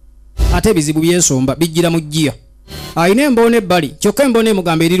bizibu ate ebizibu byensomba bijjira mu jjiya ayina emboona ebbali kyokka emboona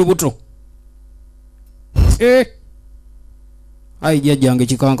emugamba eri lubuto ayi jjajjange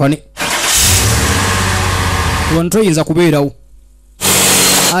kikankane wano toyinza kubeerawo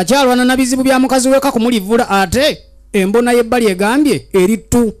akyalwana na bizibu bya mukazi weka kumulivula ate embona yebbali egambye eri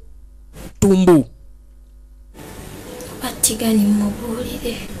tumbu Batigani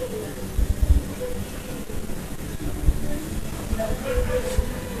mubulire.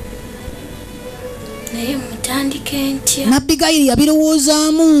 Naye mutandike ntya? Nabigayiri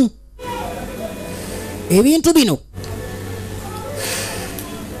yabirowoozaamu ebintu bino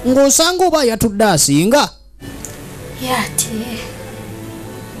ng'osanga oba yatudde asinga Yate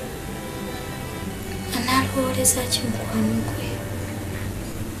analowoleza ki mukwano gwe?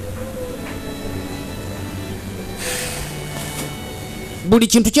 buli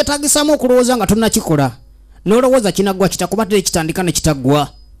kintu kyetaagisaamu okulowooza nga tonnakikola n'olowooza kinaggwa kitakuba teri kitandika ne kitaggwa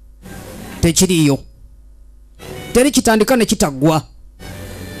tekiriyo teri kitandika ne kitaggwa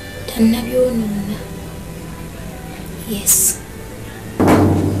Tannabyonoona. Yes.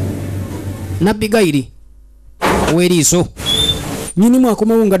 Nabigayiri ow'eriiso nyinimu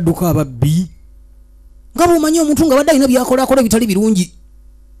akomawo ng'adduka ababbi nga bw'omanyi omuntu nga badde alina by'akolaakola ebitali birungi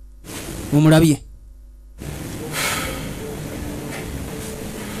omulabye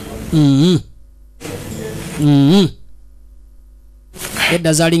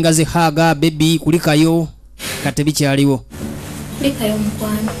edda zaalinga zihaaga bebi kulikayo kate bikyaliwo Kulikayo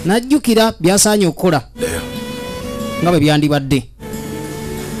mukwano. najjukira byasaanye okukola nga bwe byandibadde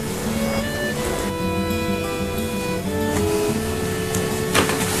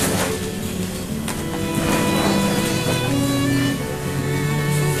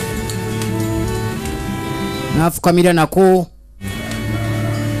nafukamira nako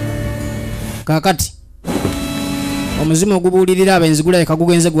kakati omuzimu ogubuulirira abenzigula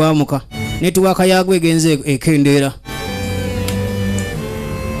ekagugenze gwamuka netiwaaka yaagwo egenze ekendeera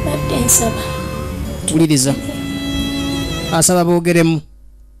Badde nsaba. wuliriza asaba boogeremu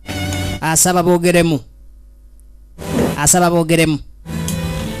asaba boogeremu asaba boogeremu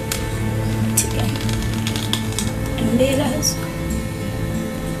Tigani. Embeera zo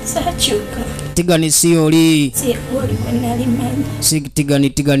zaakyuka. tigani si oli Si oli gwe nali manyi. si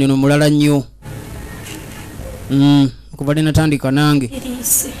tigani ono mulala nnyo kuba linatandika nange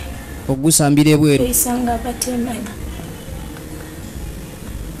Iriise. ogusambira ebweru Tuyisanga abatemanyi.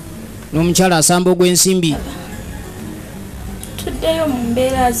 n'omukyala asamba ogw'ensimbi Tuddeyo mu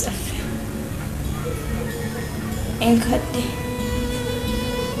mbeera zaffe enkadde.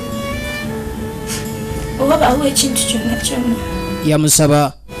 Oba bawo ekintu kyonna kyonna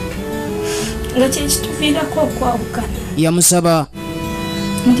yamusaba nga kye kituviirako okwawukana. yamusaba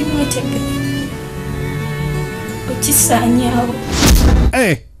Ndi mwetegere. Okisaanyaawo.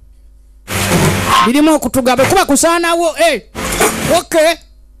 birimu okutugaba kuba kusaanawo okay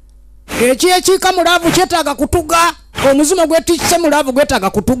ekyekiika mulaavu kyetaaga kutuga omuzimu gwetikise mulaavu gwetaaga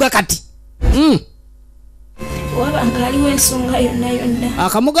kutuga kati Waba nga aliwo ensonga yonna yonna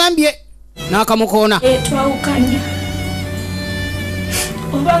akamugambye n'akamukoona etwawukanya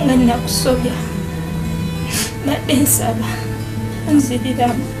oba nga nakusobya badde nsaba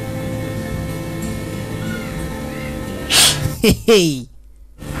nziriramu.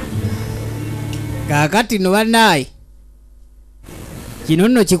 kaakati no bannaaye kino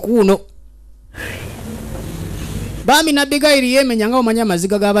nno kikuuno baami Nabigayiri yeemenya nga omanya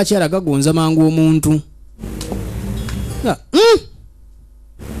amaziga g'abakyala gagonza mangu omuntu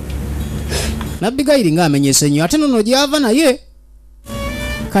Nabigayiri ng'amenyese nnyo ate nono gyava naye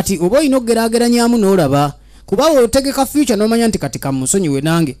kati oba olina okugeraageranyamu n'olaba kuba otegeka future n'omanya nti kati kamusonyiwe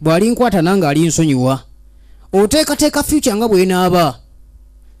nange bw'alinkwata nange alinsonyiwa oteekateeka future nga bw'enaaba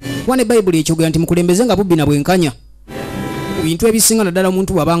wane bayibuli ekyogera nti mukulembeze nga bubbi na bwenkanya bintu ebisinga naddala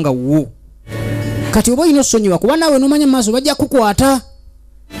omuntu wabanga wo kati oba olina osonyiwa kuba naawe n'omanya mu maaso bajja kukwata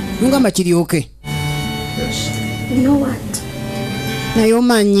nongamba kiryoke naye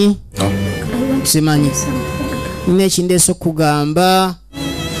omanyi simanyi nina ekindeesa okugamba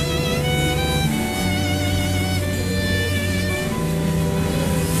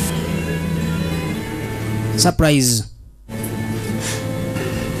surprise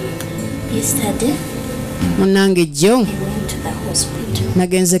Yesterday munange jjo I went to the hospital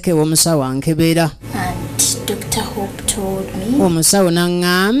nagenzeko ew'omusawo ankebera and Dr. Hope told me omusawo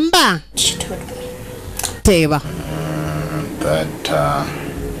naŋŋamba she told me teeba that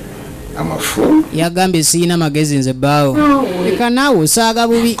I'm a fool. yagambye siina magezi nze bbaawo leka naawe osaaga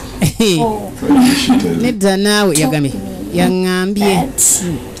bubi nedda naawe yagambye yaŋŋambye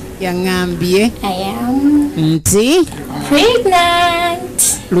yaŋŋambye I am nti pregnant.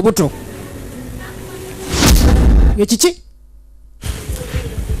 lubuto ekiki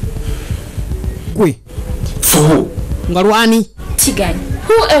gwe For nga lwani Tigani.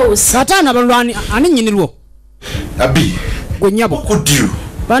 Who else? kataana balwani ani nnyinirwo Abi, gwe nnyabo what could you?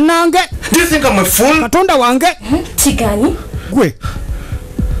 bannange Do you think I'm a fool? katonda wange Tigani? Gwe.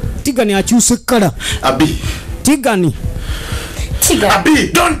 Tigani akyuse kala. Abi. Tigani. Tigani. Abi,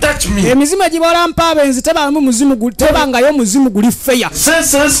 don't touch me. Emizima gibala mpabenzi tebamu muzimu guli tebangayo muzimu guli fair.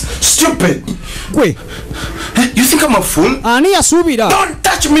 Senseless, stupid. Gwe. You think I'm a fool? Ani yasubira. Don't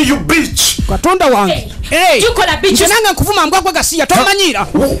touch me, you bitch. Katonda wange. Hey. You call a bitch. Nanga nkuvuma mbwa gasiya tomanyira.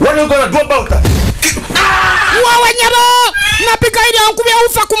 What are you gonna do about that? Wawe nyabo. Napika ili ankubya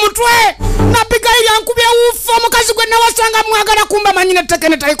ufa ku mutwe. Napika ili ankubya ufa mukazi gwe nawasanga mwagala kumba manyine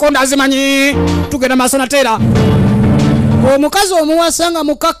tekene taikonda azimanyi. Tugenda masona tera. Omukazi omuwasanga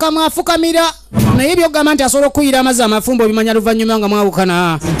mukaka mwafukamira naye byogamba nti asobola okuyira amazzi amafumbo obimanya luvannyuma nga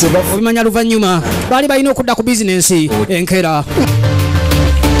mwawukana obimanya luvannyuma baali balina okudda ku bizinensi enkera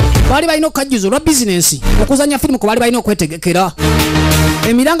baali balina okukajjuza olwa bizinensi okuzanya firimu kwe baali balina okwetegekera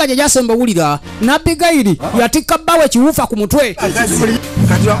emiranga gye gyasemba owulira Abigaili yatikka bbawe ekiwufa ku mutwe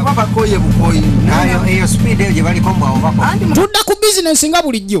tudda ku bizinensi nga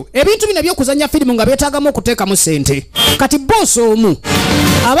bulijjo ebintu bino ebyokuzanya firimu nga beetaagamu okuteekamu ssente kati boosi omu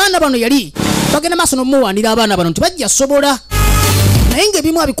abaana bano yali bagenda maaso n'omuwaanira abaana bano nti bajja sobola naye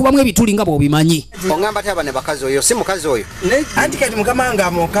ng'ebimu abikubamu ebituli nga bw'obimanyi ongamba tyaba ne bakazi oyo si mukazi oyo anti kati mukama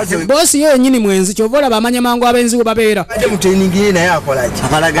nga mukazi oyo boosi ye yennyini mwenzi kyova olaba amanya mangu abenzi we babeera adde mu training ye naye akolaki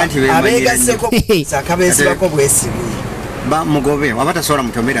abalaga nti abeegasseko akabeesibako bwesibi mugobe waba tasobola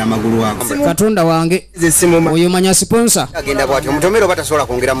mutomera amagulu ako katonda wange oyo manya siponsa agenda bwati omutomera oba tasobola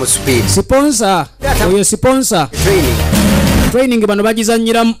kwongera mu speed siponsa oyo siponsa training bano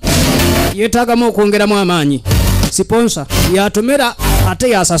bagizanyiramu yeetaagamu okwongeramu amaanyi siponsa yatomera ate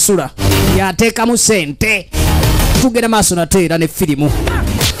yasasula yateekamu ssente tugenda maaso nate era ne firimu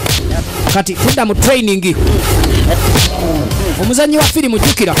kati tudda mu training omuzannyi wa firimu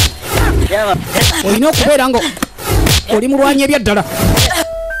jjukira olina okubeera nga oli mulwanyi ebyaddala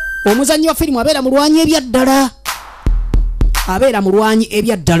omuzannyi wa firimu abeera mulwanyi ebyaddala abeera mulwanyi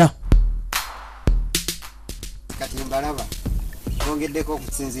ebyaddala kati mbalaba bongeddeko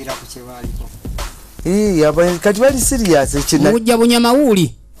okusinziira ku kyebaaliko kati bali serious ekina mujja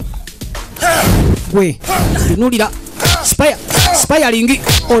bunyamawuli gwe tunulira spayalingi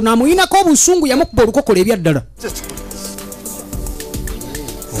ono amuyinako obusungu yamukuba olukokola ebyaddala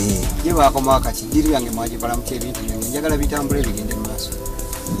ye bakoma wakati diri yange mwagibalamu ebintu byange njagala bitambule bigende mu maaso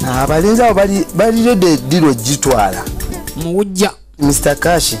abalinzi abo bali rede diro gitwala muwujja Mr.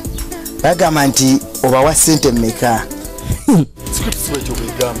 Kashi bagamba nti obawa ssente mmeka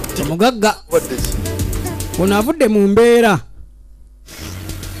omugagga ono avudde mu mbeera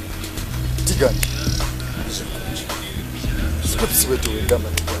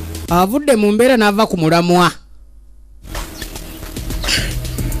avudde mu mbeera n'ava ku mulamwa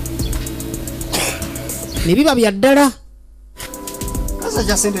ne biba bya ddala kasa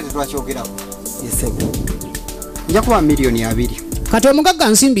kya sente tetwakyogerako nja kuba miliyoni 2 kati omugagga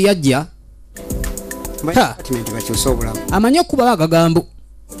nsimbi yajja bakyusa obulamu amanyi okuba bagagambo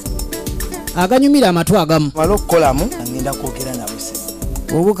aganyumira amatwe agamu mala okukolamu agenda kwogera nabo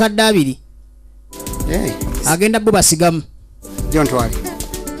obukadde 2 agenda bo basigamu jontwali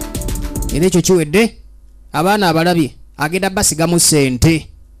era ekyo kiwedde abaana abalabye agenda basigamu ssente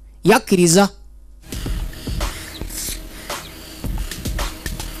yakkiriza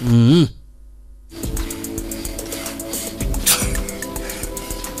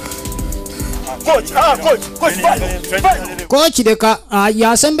kochi leka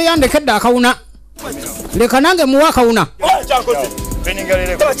yasembe yandekedde akawuna leka nange muwa akawuna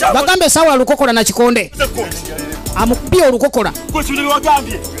bagambe sawa lukokola na kikonde amukubye olukokola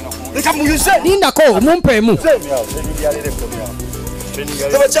lindako mumpeemu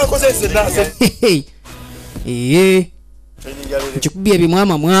nkikubye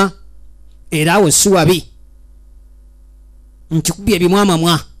ebimwamamwa era awo si wabi nkikubye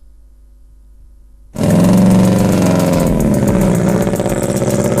ebimwamamwa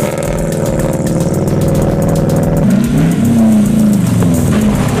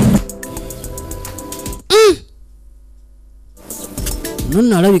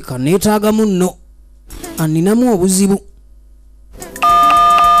nonna alabika neetaagamu nno aninamu obuzibu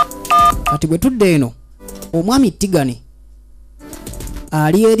kati bwe tudde eno omwami Tigani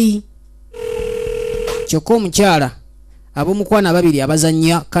ali eri kyokka omukyala ab'omukwana 2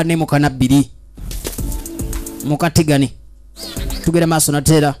 abazannya kane mu kana 2 muka Tigani tugera maaso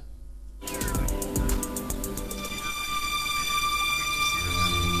nateera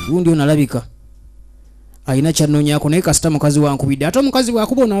gundi ono alabika alina kyannonyaako naye kasita mukazi wankubidde ate omukazi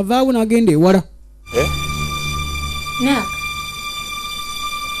bwakuba ono avaawo n'agenda ewala Nak,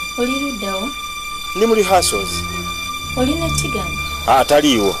 oli luddawo? Ndi muri houses. Olina Tigani?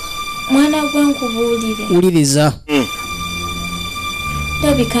 Taliiwo. Mwana gwe nkubuulire. Uliriza.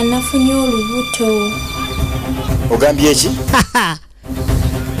 Ndabika nafunye olubuto. Ogambye ki?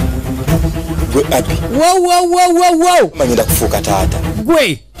 Gwe Abi. Wow. Manyira kufuuka taata.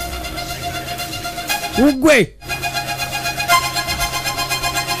 Gwe. Ugwe.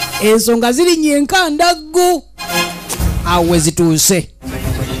 Ensonga ziri nyenkandaggo. Awo wezituuse.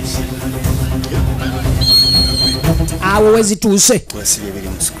 Wasibye biri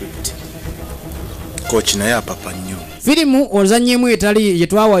mu script. Coach naye apapa nnyo. Firimu ozannyemu etali gye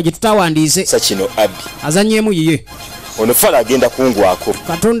tutawandiise. Sa kino Abi. Azannyemu yiye. Ono fala agenda kungwako.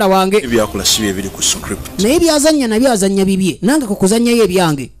 Katonda wange. Ebyakola si bye biri ku script. Naye byazannya nabyo azannya bibye. Nange kukuzannyayo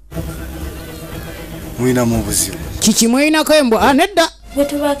ebyange. Mwina mu buzibu. Kiki mwinako embwa? Nedda. Bwe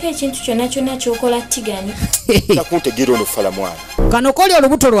tubaako ekintu kyonna ky'okola Tigani. Nakuntegeera ono fala mwana. Kano koli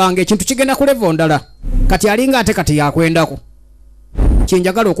olubuto lwange ekintu kigenda ku level ndala. Kati alinga ate kati yakwendako.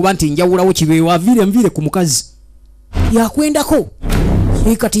 Kyenjagala okuba nti njawulawo kibeewa nviire ku mukazi. Yakwendako.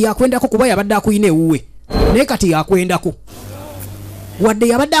 Kati yakwendako kuba yabadde akuyina ewuwe. Naye kati yakwendako. Wadde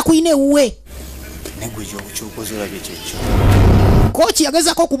yabadde akuyina ewuwe. Negwe ky'okoze olabye kyekyo. Kochi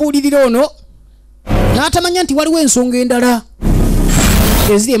yagezako okubuulirira ono. N'atamanya nti waliwo ensonga endala.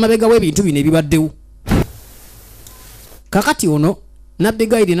 Eziri emabega w'ebintu bino ebibaddewo. Kakati ono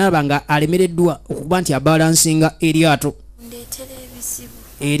Nabbigaili n'alaba nga alemereddwa okuba nti abalansinga eryato.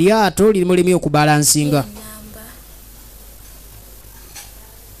 Eryato liri mulimi okubalansinga.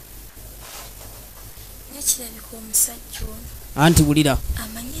 Anti wulira.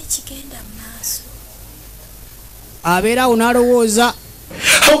 Abeerawo n'alowooza.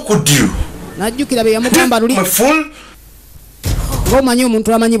 How could you? Najjukira be yamugamba luli. Ng'omanyi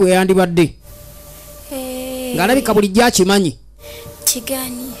omuntu amanyi bwe yandibadde. Ng'alabika bulijjo akimanyi.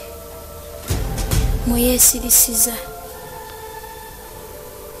 Tigani mweyeesirisiza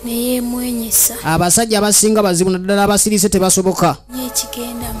neyemwenyesa. Abasajja abasinga bazibu naddala abasirise tebasoboka.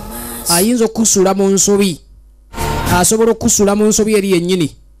 Nyekigenda mu maaso. Ayinza okukusula mu nsobi. Asobola okukusula mu nsobi eri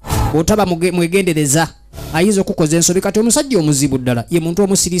yennyini. Bw'otaba mwegendereza ayinza okukoza ensobi. Kati omusajja omuzibu ddala ye muntu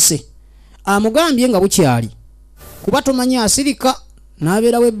omusirise. Amugambye nga bukyali. Kuba tomanyi asirika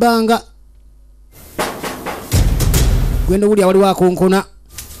n'abeerawo ebbanga. Gwendo wuli awaliwo akonkona.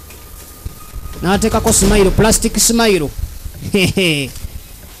 N'ateekako smile, plastic smile.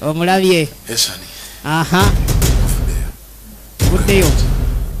 Omulabye. Esani. Aha. Buddeyo.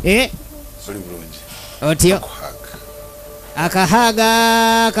 Oli bulungi. Otyo.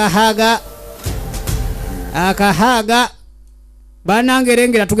 Akahaga. Banange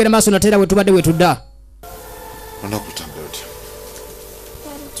erengera tugenda maaso nateera we tubadde we tudda. Onakutambula otya?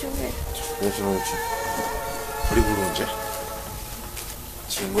 Oli bulungi.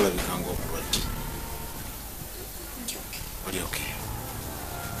 Singola bikanga omulwadde. Oli okay.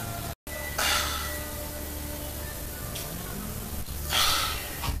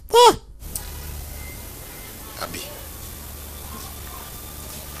 Abi.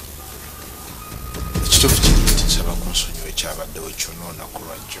 Ekituufu kiri nti nsaba kunsonyiwa ekyabaddewo ekyonoonako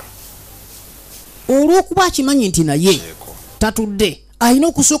lwajjo. Olw'okuba akimanyi nti naye tatudde alina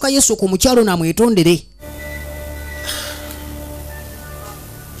okusooka Yesu ku mukyalo namwetondere.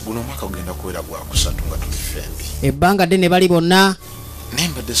 Guno omwaka gugenda kubeera gwa kusatu nga tuli fembi. Ebbanga ddene bali bonna. Naye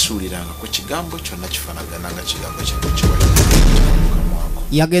mbadde suulirangako kigambo kyonna kifaanagana nga kigambo kino kiwalimukamwako.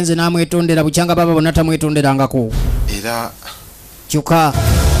 Yagenze n'amwetondera bukyanga baba bonna tamwetonderangako. Era kyokka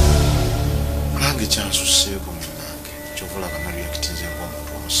nange kyansusseeko munnange kyovulaga nareactinze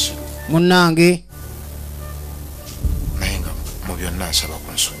ng'omuntu omusiru. Munnange. Naye nga mu byonna nsaba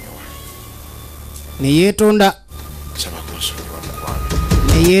kunsonyiwa. Neyeetonda. Nsaba kunsonyiwa mukwano.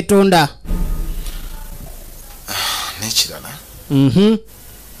 Neyeetonda. N'ekirala.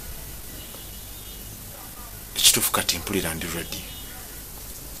 Ekituufu kati mpulira ndi ready.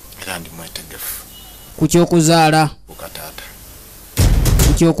 Era ndi mwetegefu. Ku ky'okuzaala. Okataata.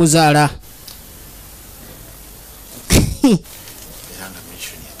 Ku ky'okuzaala. Era nga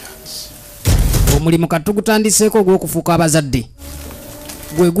mission etandise. Omulimu kati tugutandiseeko ogw'okufuuka abazadde.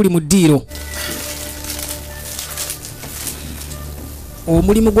 Gwe guli mu ddiiro.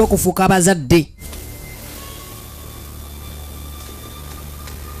 Omulimu gw'okufuuka abazadde.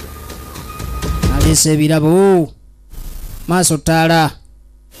 Aleese ebirabo. Maaso ttaala.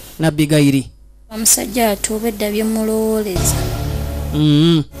 Nabbigaili. Omusajja atuubedda bye mulowooleza.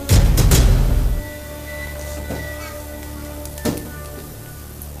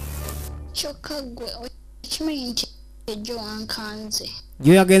 Kyokka gwe okimanyi nti ejjo wankanze.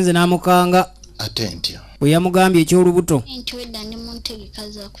 Jo yagenze n'amukanga. Ate ntya. Bwe yamugambye eky'olubuto. Nti wedda ndi mu ntegeka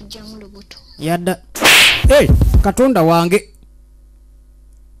za kujja mu lubuto. Yadda. Katonda wange.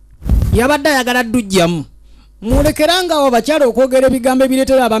 yabadde ayagala ddujjamu mulekeranga abo bakyala okwogera ebigambo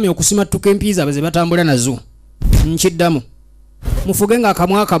ebireetera abaami okusimattuka empiiza ze batambula nazo nkiddamu mufuge nga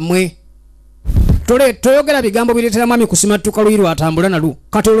akamwa kammwe toyogera bigambo bireetera mwami kusimattuka luyi lwatambula nalwo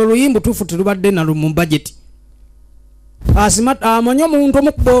kati olwo luyimbu tuufu terubadde nalwo mu budget amanyi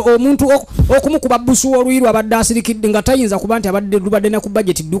omuntu okumukuba busu w'oluyi lwabadde asirikidde nga tayinza kuba nti abadde lubadde ne ku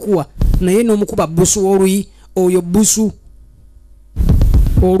budget ddukuwa naye n'omukuba busu w'oluyi oyo busu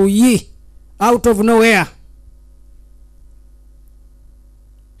oluyi out of nowhere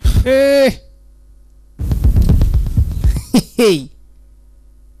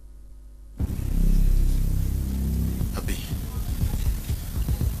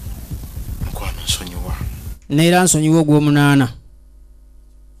neera nsonyiwa ogw'omunaana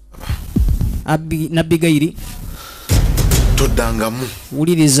Nabigayiri toddangamu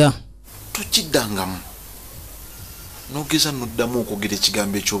wuliriza tokiddangamu nogeza noddamu okwogera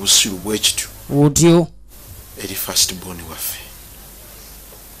ekigambo ekyobusiru bwe kityo otyo eri first born waffe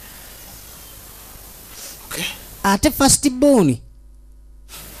ate first born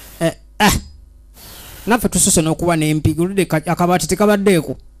naffe tusose n'okuba n'empi oludde akabaati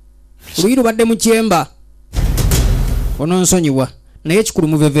tekabaddeeko oluyi lubadde mu kyemba ononsonyiwa naye ekikulu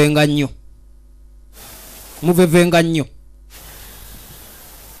muvevenga nnyo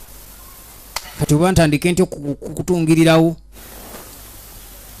kati oba ntandike nti okutungirirawo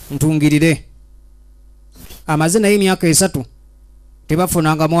ntungirire amaze naye emyaka 3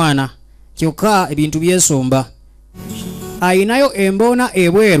 tebafunanga mwana kyokka ebintu byesomba ayinayo emboona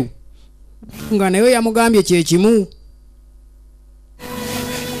ebweru nga nayo yamugambye kyekimu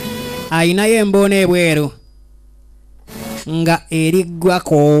ayinayo emboona ebweru nga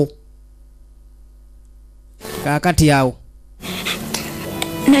eriggwako kaakati awo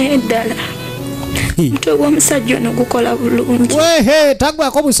naye ddala mutwe gw'omusajja ono gukola bulungi wehe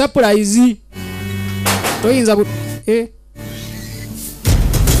tagwako busapulayizi toyinza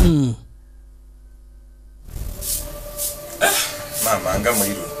mama nga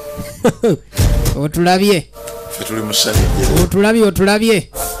muliro otulabye tuli musale otulabye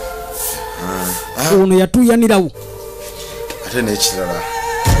ono yatuyanirawo ate n'ekirala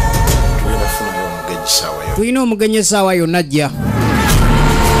tulina omugenyi essaawa yonna ajja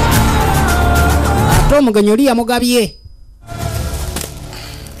ate omugenyi oli yamugabye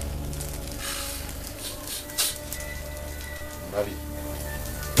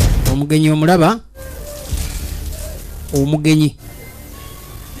omugenyi omulaba omugenyi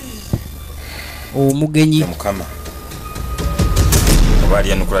mukama oba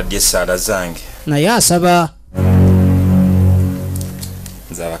alyanukula ddy essaala zange naye asaba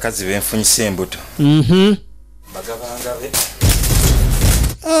nze abakazi benfunyisa embuto bagabangabe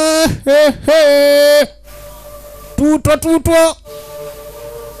tuutwo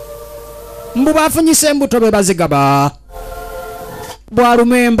mbu bafunyisa embuto be bazigaba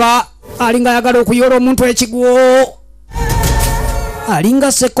bwalumemba alinga ayagala okuyoola omuntu ekigwo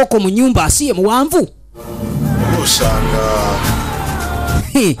alinga sekoko mu nyumba asiye muwanvu osanga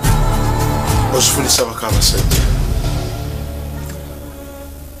ozifunisa baka abasajja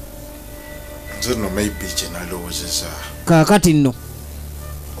nze no maybe kye nalowoozeza kaakati nno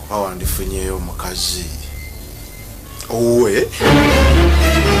oba wandifunyeyo omukazi owe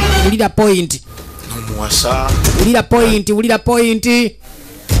wulira point n'omuwasa wulira point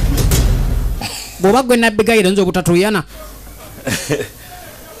bw'oba gwe Nabigayiro nze obutatuyana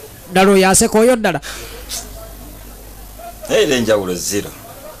ddala oyaseka oyo ddala era enjawulo zero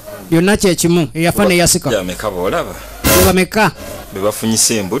byonna kyekimu eyafa neyasika bameka boolaba bameka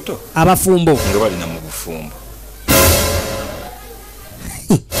bebafunyisa embuto abafumbo nga balina mu bufumbo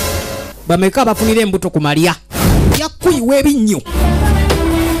bameka abafunira embuto ku malya yakuyiwa ebinnyo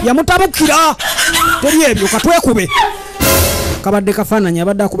yamutabukira teri ebyo katwekube kabadde kafaananyi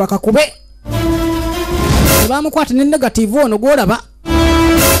abadde akuba kakube tebamukwata ne negative ono gwolaba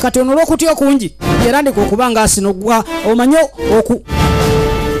kati ono olw'okutya okungi yerandika okuba nga asinogwa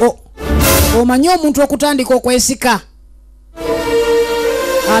omanyi omuntu okutandika okwesika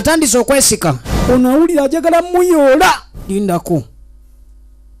atandise okwesika ono awulira ajagala muyoola lindako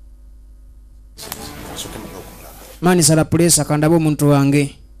mani sala pulesa kandabe omuntu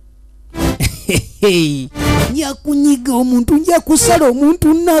wange njakunyiga omuntu njakusala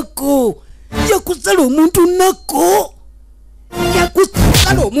omuntu nako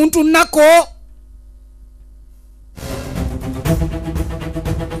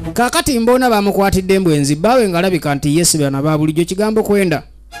kakati mbona bamukwatidde embwenzi bawe ngalabika nti yesi bana ba bulijjo kigambo kwenda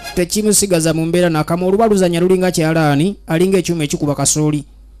tekimusigaza mu mbeera nakama olubaluzanya lulinga kyalaani alinga ekyuma ekikuba kasooli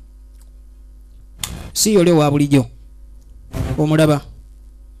si yole wa bulijjo omulaba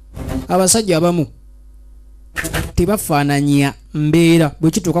abasajja abamu tebafaananya mbeera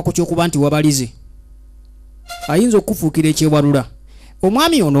bwe kituuka ku kyokuba nti wabalize ayinza okufuukira ekyewalula.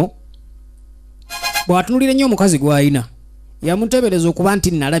 Omwami ono bw'atunulira nnyo omukazi gw'ayina yamuteebereza okuba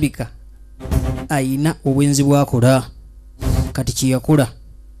nti nalabika ayina obwenzi bw'akola. Kati kye yakola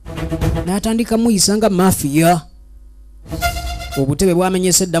n'atandika muyisa nga mafiya. Obutebe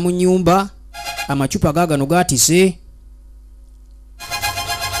bwamenyese dda mu nnyumba, amacupa gaagano gaatise.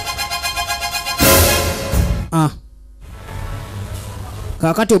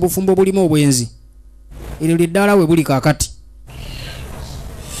 Kaakati obufumbo bulimu obwenzi eryo liddaala we buli kaakati.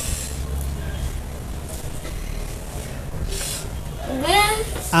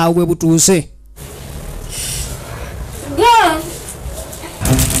 Awo bwe butuuse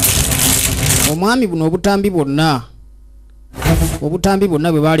omwami buno obutambi bwonna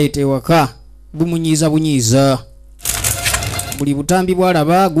bwe baleeta ewaka bumunyiiza bunyiiza. Buli butambi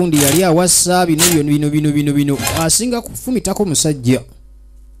bwalaba gundi yali awassa bino asinga kufumitako musajja.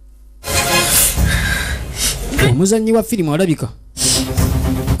 Omuzannyi wa firimu alabika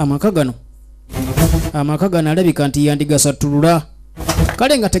amaka gano alabika nti yandigasattulula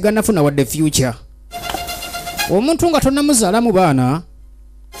kale nga tegannafuna wadde future. Omuntu nga tonnamuzaalamu baana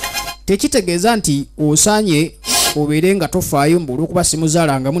tekitegeeza nti osaanye obeere nga tofaayo mbulu okuba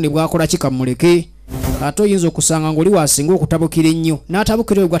simuzaalangamu ne bwakola kikamuleke. Ate oyinza okusanga ng'oli wasinga okutabukira ennyo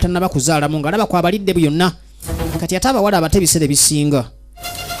n'atabukira oyo gwatannaba kuzaalamu ng'alaba kwabalidde byonna. Kati ate abawala abato ebiseera ebisinga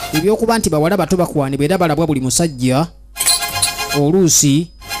ebyokuba nti bawala bato bakwanibwa era balabwa buli musajja oluusi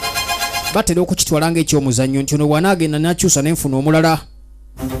batera okukitwala ng'ekyomuzannyo nti ono bw'anaagenda n'akyusa n'enfuna omulala.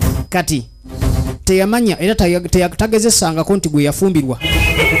 Kati teyamanya era tagezesangako nti gwe yafumbirwa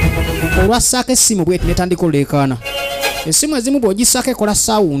olwassaako essimu bweti netandika oleekaana. Essimu ezimu bw'ogissaako ekola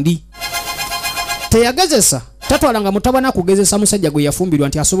saawundi. Teyagezesa tatwalanga mutabana kugezesa musajja gwe yafumbirwa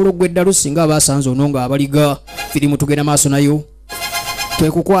nti asobola okugweddalu singa abaasanze ono nga abaliga. Firimu tugenda maaso nayo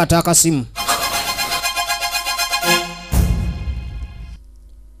twekukwata akasimu.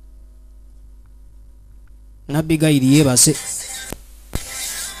 Nabigayiri yeebase.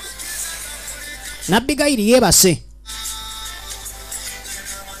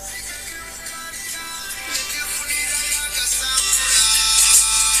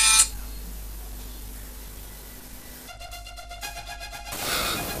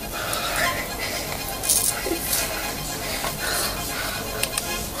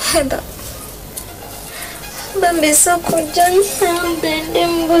 Bambisa kujja nsambedde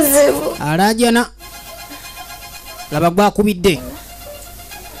mbuzibu. Alajana laba gwakubidde.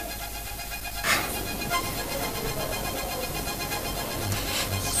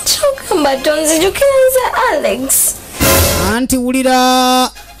 Kyogamba tonzijukiriza Alex. Anti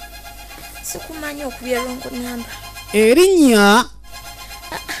wulira sikumanyi okubyalongo namba erinnya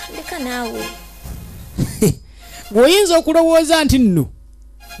leka naawe bw'oyinza okulowooza nti nno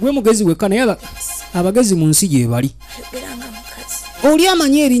gwe mugezi wekka naye abagezi mu nsi gye bali. Oli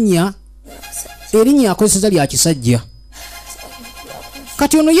amanyi erinnya akozeseza lya kisajja.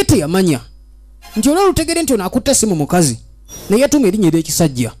 Kati ono ye teyamanya nti olwo lutegere nti ono akutte essimu mukazi naye yatuma erinnya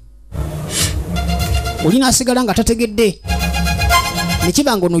ery'ekisajja. Oli n'asigala nga tategedde ne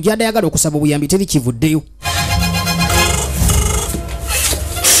kiba nga ono gy'adda ayagala okusaba obuyambi teri kivuddeyo.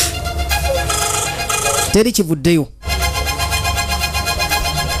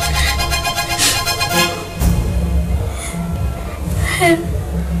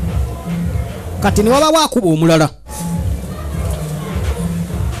 Kati ne wabawo akuba omulala.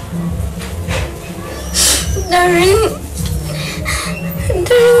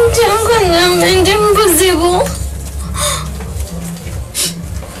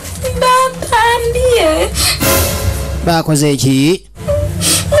 Bakoze ki?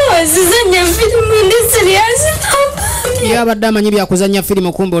 Yabadde amanyi byakuzannya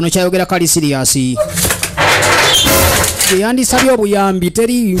firimu kumbe ono kyayogera kali siriyasi. Yandisabye obuyambi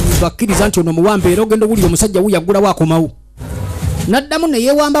teri bakkiriza nti ono muwambe era ogenda owulira omusajja wuyaggulawo akomawo. N'addamu ne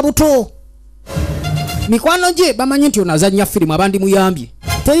yeewamba buto. Mikwano gye bamanyi nti ono azannya firimu abandi muyambye.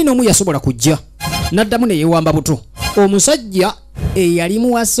 Teri n'omu yasobola kujja. N'addamu ne yeewamba buto. Omusajja eyali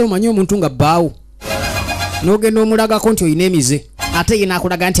muwase omanyi omuntu nga bbaawo. N'ogenda omulagako nti oyina emize ate ye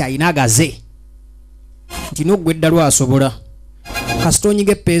n'akulaga nti ayina agaze. Nti n'oggwedda lwasobola.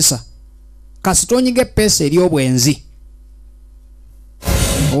 Kasitoonyiga eppeesa eri obwenzi.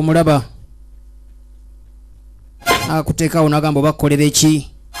 Omulaba akuteekawo n'agamba obakukolera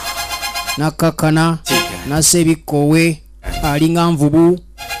eki n'akkakkana n'assa ebikkowe alinga nvubu.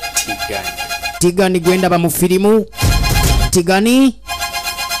 Tigani gwendaba mu firimu.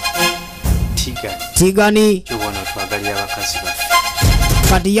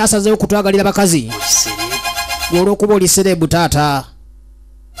 kati yasazeewo kutwagalira bakazi olw'okuba oli serebu taata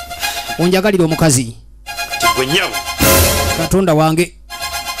onjagalira omukazi katonda wange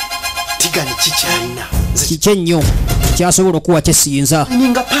tigani kikyalina kikennyo kyasobola okuwa kyesiyinza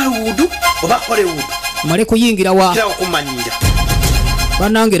ninga paluudu oba hollywood male kuyingira wa okumanyira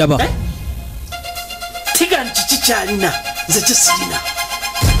bannange raba tigani kikyalina nze kyesirina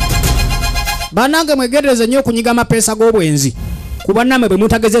bannange mwegendereze nnyo okunyiga amapeesa g'obwenzi ku bannammwe bwe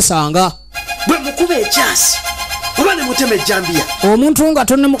mutagezesanga bwe mukuba ekyasi oba ne mutema ejjambiya omuntu nga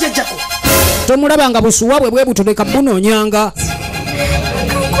tomulaba nga busuwa bwe bwe butoleka bunoonyanga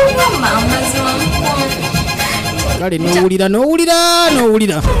kale n'owulira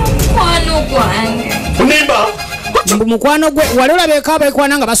mbu mukwano gwe wali olabeeko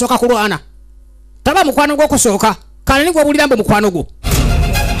abeekwana nga basooka kulwana taba mukwano gwe okusooka kale ni gw'owulira mbu mukwano gwo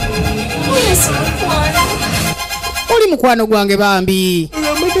oli mukwano gwange bambi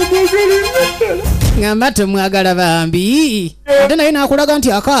ngamba temwagala bambi ate naye nakulaga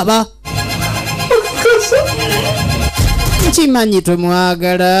nti akaaba kimanyi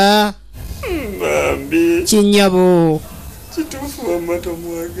temwagala kinyabo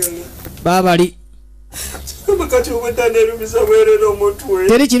babali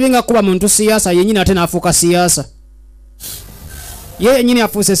teri kibi nga kuba muntu siyasa yenyini ate nafuuka siyasa ye yenyini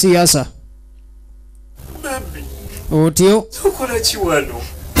afuuse siyasa otyo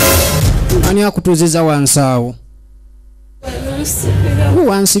ani akutuuziza wansi awo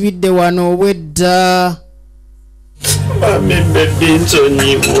wansibidde wano obwedda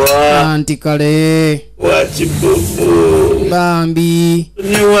anti kale bambi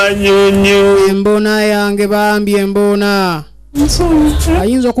embona yange bambi embona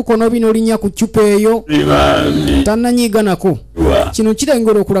ayinza okukona obina olinnya ku ccupa eyo tannanyiiganako kino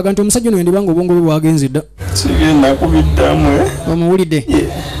kirengera okulaga nti omusajja ono yendibanga obwongo bwe bwagenze dda omuwulidde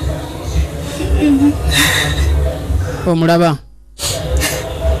omulaba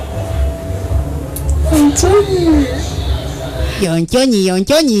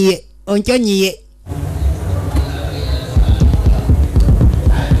onkyonyiye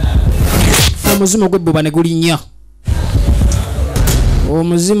omuzimu gw'ebbuba ne gulinnya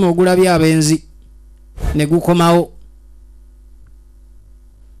omuzimu ogulabye abenzi ne gukomawo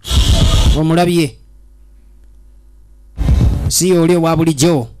omulabye si oli owa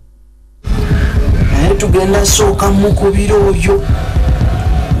bulijjo tugenda sooka mukubira oyo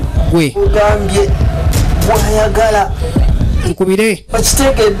gwe ogambye bwayagala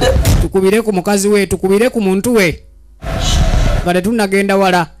tukubire ku mukazi we tukubire ku muntu we nga tetunagenda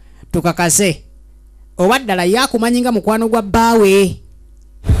wala tukakase oba ddala yakumanyi nga mukwano gwa bbaawe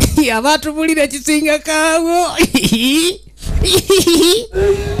aba atubulira ekisinga kaawo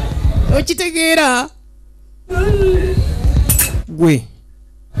okitegeera gwe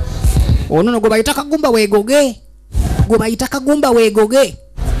ono gwe bayita kagumba weegoge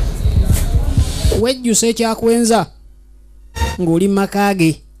wejjusa ekyakwenza ng'oli mu maka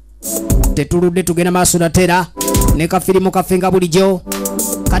ge tetuludde tugenda maaso natera ne kafirimu kaffe nga bulijjo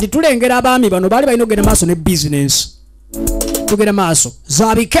kati tulengera abaami bano baali balina okugenda maaso ne bizinensi tugenda maaso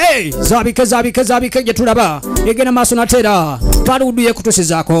zaabike gye tulaba egenda maaso natera paluudu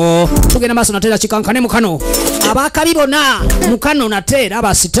yekutusizaako tugenda maaso natera kikankane mukano abakabi bonna mukano natera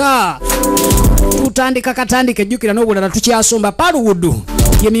abasita tutandika katandika ejjukira n'obulala tukyasomba paluudu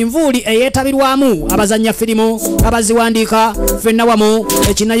ye minvuuli eyeetabirwamu abazannya firimu abaziwandiika ffenna wamu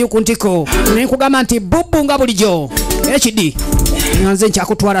ekinayo ku ntiko ne nkugamba nti bubbu nga bulijjo ekidi nga nze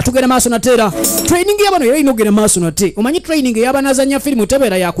nkyakutwala tugenda maaso natera training y'abano era erina okugenda maaso nate omanyi training ey'abanazannya firimu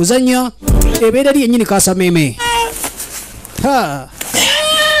tebeera yakuzannya ebeera eri yennyini kasameme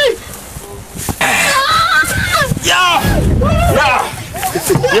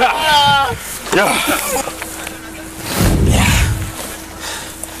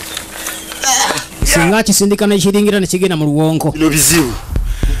singa kisindika nekiringira nekigenda mu luwonko bino bizibu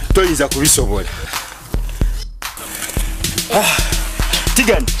toyinza kubisobola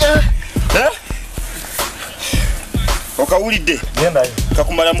tigani okawulidde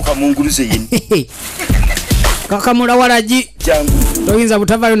kakumalamu kamunguluze yeni kakamula walagi toyinza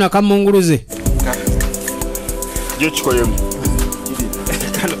butavayo nakamunguluze jokikolemu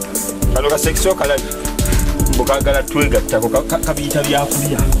kano kasekisio kalabi mbukagala twegattako kabiyita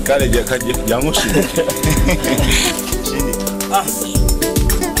byakulya kale jangu shini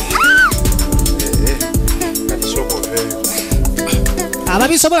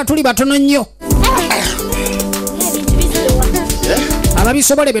ababisobola tuli batono nnyo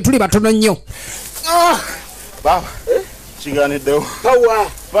ababisobole be tuli batono nnyo baba kiganiddewo pawa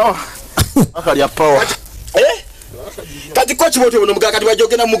akalya pawa kati kochi bote buno muga kati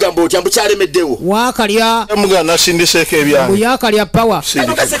bajogena mugambo oti ambuchale meddewo wakalya muga nasindiseko ebyanga yakalya power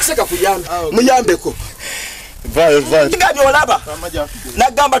kasekeseka kuyamba muyambeko va ngabi olaba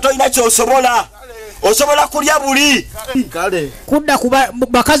nagamba toina kyo osobola kulya buli kale kudda kuba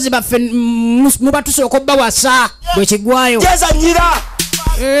bakazi baffe mubatusooka bawasa bwe kigwayo jeza nyira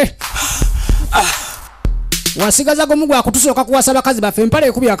wasigaza gomu gwa kutusooka kuwasa bakazi baffe empale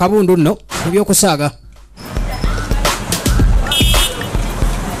ekubya akabundu nno ebyokusaaga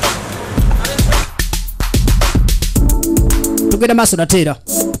tugenda maaso nateera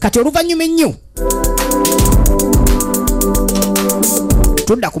kati oluvannyuma ennyo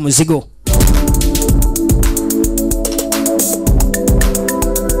tudda ku muzigo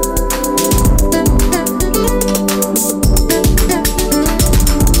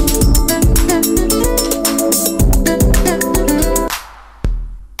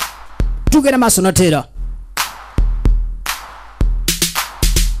tugenda maaso nateera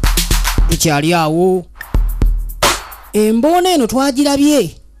ekyali awo emboona eno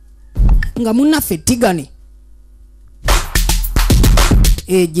twagirabye nga munnaffe Tigane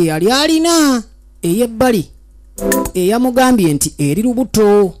eje yali alina ey'ebbali eyamugambye nti eri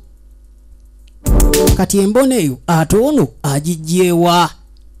lubuto kati emboona eyo ate ono agijjeewa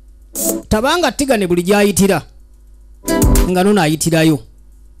tabanga Tigane buli gyayitira nga nono ayitirayo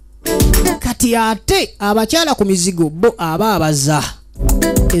kati ate abakyala ku mizigo bo aba abaza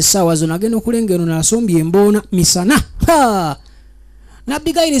essaawa zona agenda okulengera ono asombye emboona misana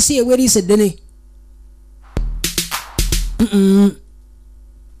nabbigaire si yebweriisa eddene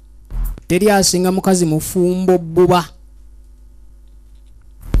teri asinga mukazi mufumbo bbuba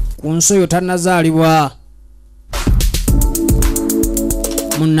ku nsi oyo tannazaalibwa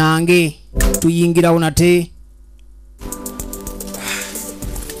munnange tuyingirawo nate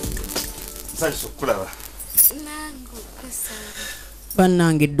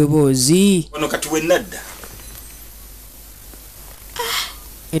bannange eddoboozi ono kati wennadda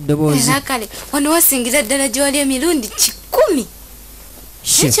eddoboozi kale wano wasingira ddala gyewali emirundi 10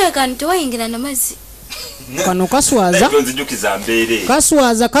 ekyaka ntewayingira namazzi kano kaswaza nzijukiza mbeere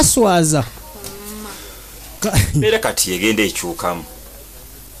kaswaza mbeera kati egenda ekyukamu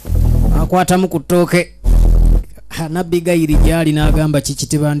akwatamu ku ttooke nabbigairi gyali n'agamba kiki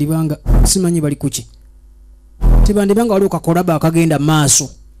tebandibanga simanyi bali kuki tebandibanga waliwo kakolaba akagenda maaso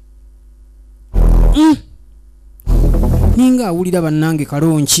ninga awulira bannange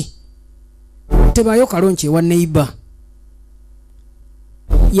kalonki tebayo kalonki ewa neiba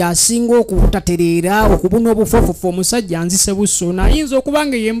yasinga okubutatereera okubuna obufofufu omusajja nzise buso nayinza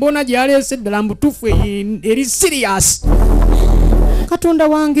okubanga yemboona gyaleese eddala mbutuufu eri sirias katonda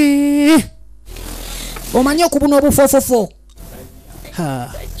wange omanyi okubuna obufofufu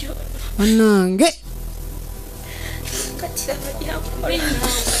bannange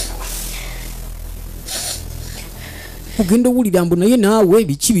ogenda owulira mbu naye naawe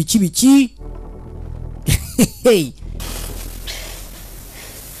biki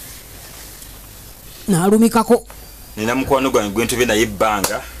naalumikako nina mukwano gwange gwentubye naye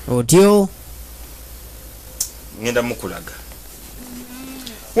ebbanga otyo ngenda mukulaga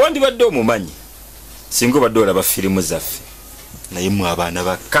wandibadde omumanyi singa obadde olaba firimu zaffe naye mwe abaana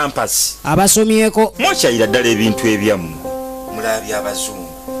ba kampasi abasomyeko mukyayira ddala ebintu ebyammwe mulabya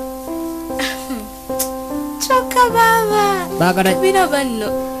abazungu kyokka baaba bino banno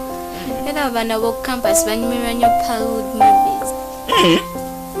era abaana b'okukampasi banyumirwa nnyo Hollywood movies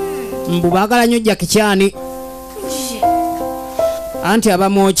mbu baagala nnyo Jackie Chan anti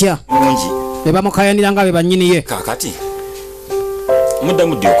abamwokya mungi bebamukayanira nga be bannyiniye kakati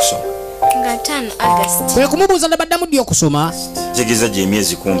muddamu ddi okusoma nga 5 August kwe kumubuuza nabaddamu ddi okusoma jegeza gye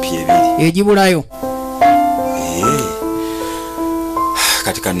emyezi kumpi 2 egibulayo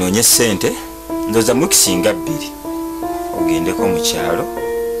kati kanoonye ssente ndoza mukisinga 2 ogendeko mu kyalo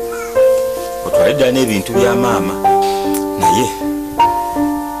otwale ddala n'ebintu bya maama naye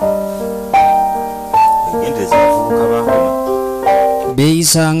wegendereza abavubuka bakono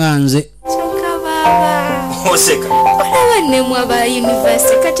beeyisanga nze kyokka baaba oseka olaba nemu aba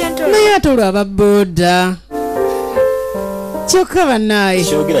university kati naye ate olwo ababooda kyokka bannaaye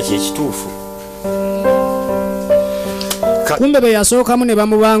kyogera kyekituufu kumbe be yasookamu ne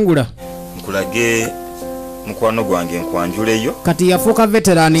bamubangula nkulage mukwano gwange nkwanjuleyo kati yafuuka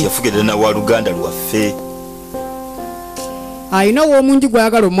veterani yafugirira na wa luganda lwaffe ayina ow'omunju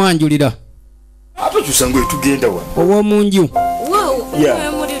gwayagala omwanjulira ate kyusa ngo etugenda wano ow'omunju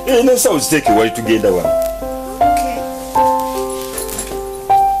nesawo ziteeke wali tugenda wano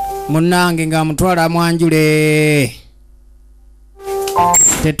munnange ng'amutwala amwanjule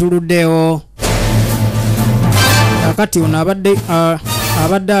tetuluddewo kakati ono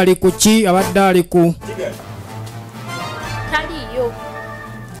abadde ali ku ki abadde ali ku taliyo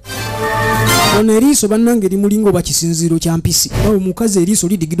ono eriiso bannange limulinga oba kisinziiro kya mpisi awo mukazi eriiso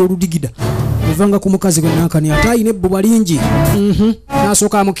lidigida oludigida evanga ku mukazi gwenankani ate ayina ebbuba lingi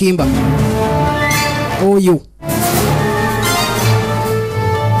n'asooka amukimba oyo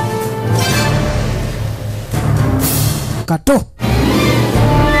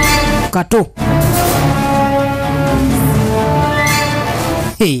kato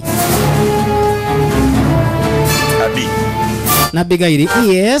hey. Abi Nabigaili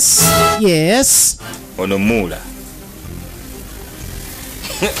yes ono mula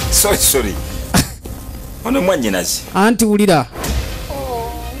sorry ono mwanyinazi anti wulira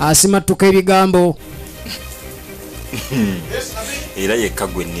asimatuka ebigambo era yekka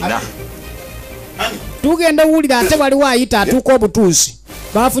gwe nnina tugenda wulira ate waliwo ayita atuuka obutuusi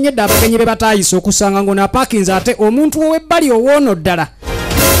bafunye dda abagenyi be batayisa okusanga ngo napakinze ate omuntu ow'ebbali owoono ddala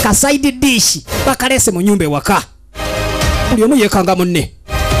kasaidi dishi bakalese mu nyumba ewaka buli omu yeekanga munne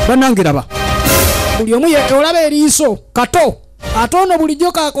bannange raba buli omu olaba eriiso kato ate ono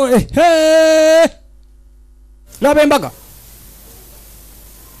bulijjo kako laba embaga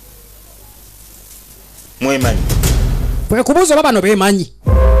mwemanyi kwekubuuza oba bano beemanyi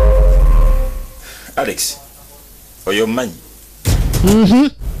Alex oyo mmanyi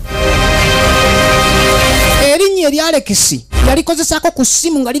erinnya eri Alex yalikozesako ku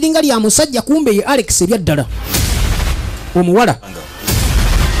ssimu nga liringa lya musajja kumbe ye Alex ebyaddala omuwala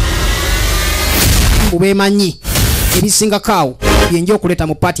ubemanyi ebisingakaawo byenja okuleeta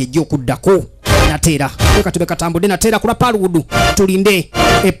mu paati ejja okuddako nateera leka tube katambudde nateera kula Parwood tulinde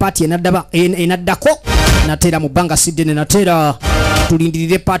epaati enaddako nateera mu bbanga sidde ne nateera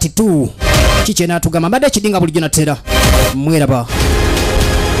tulindirire paati 2 kikye naatugamba mbadde ekidinga bulijjo nateera mweraba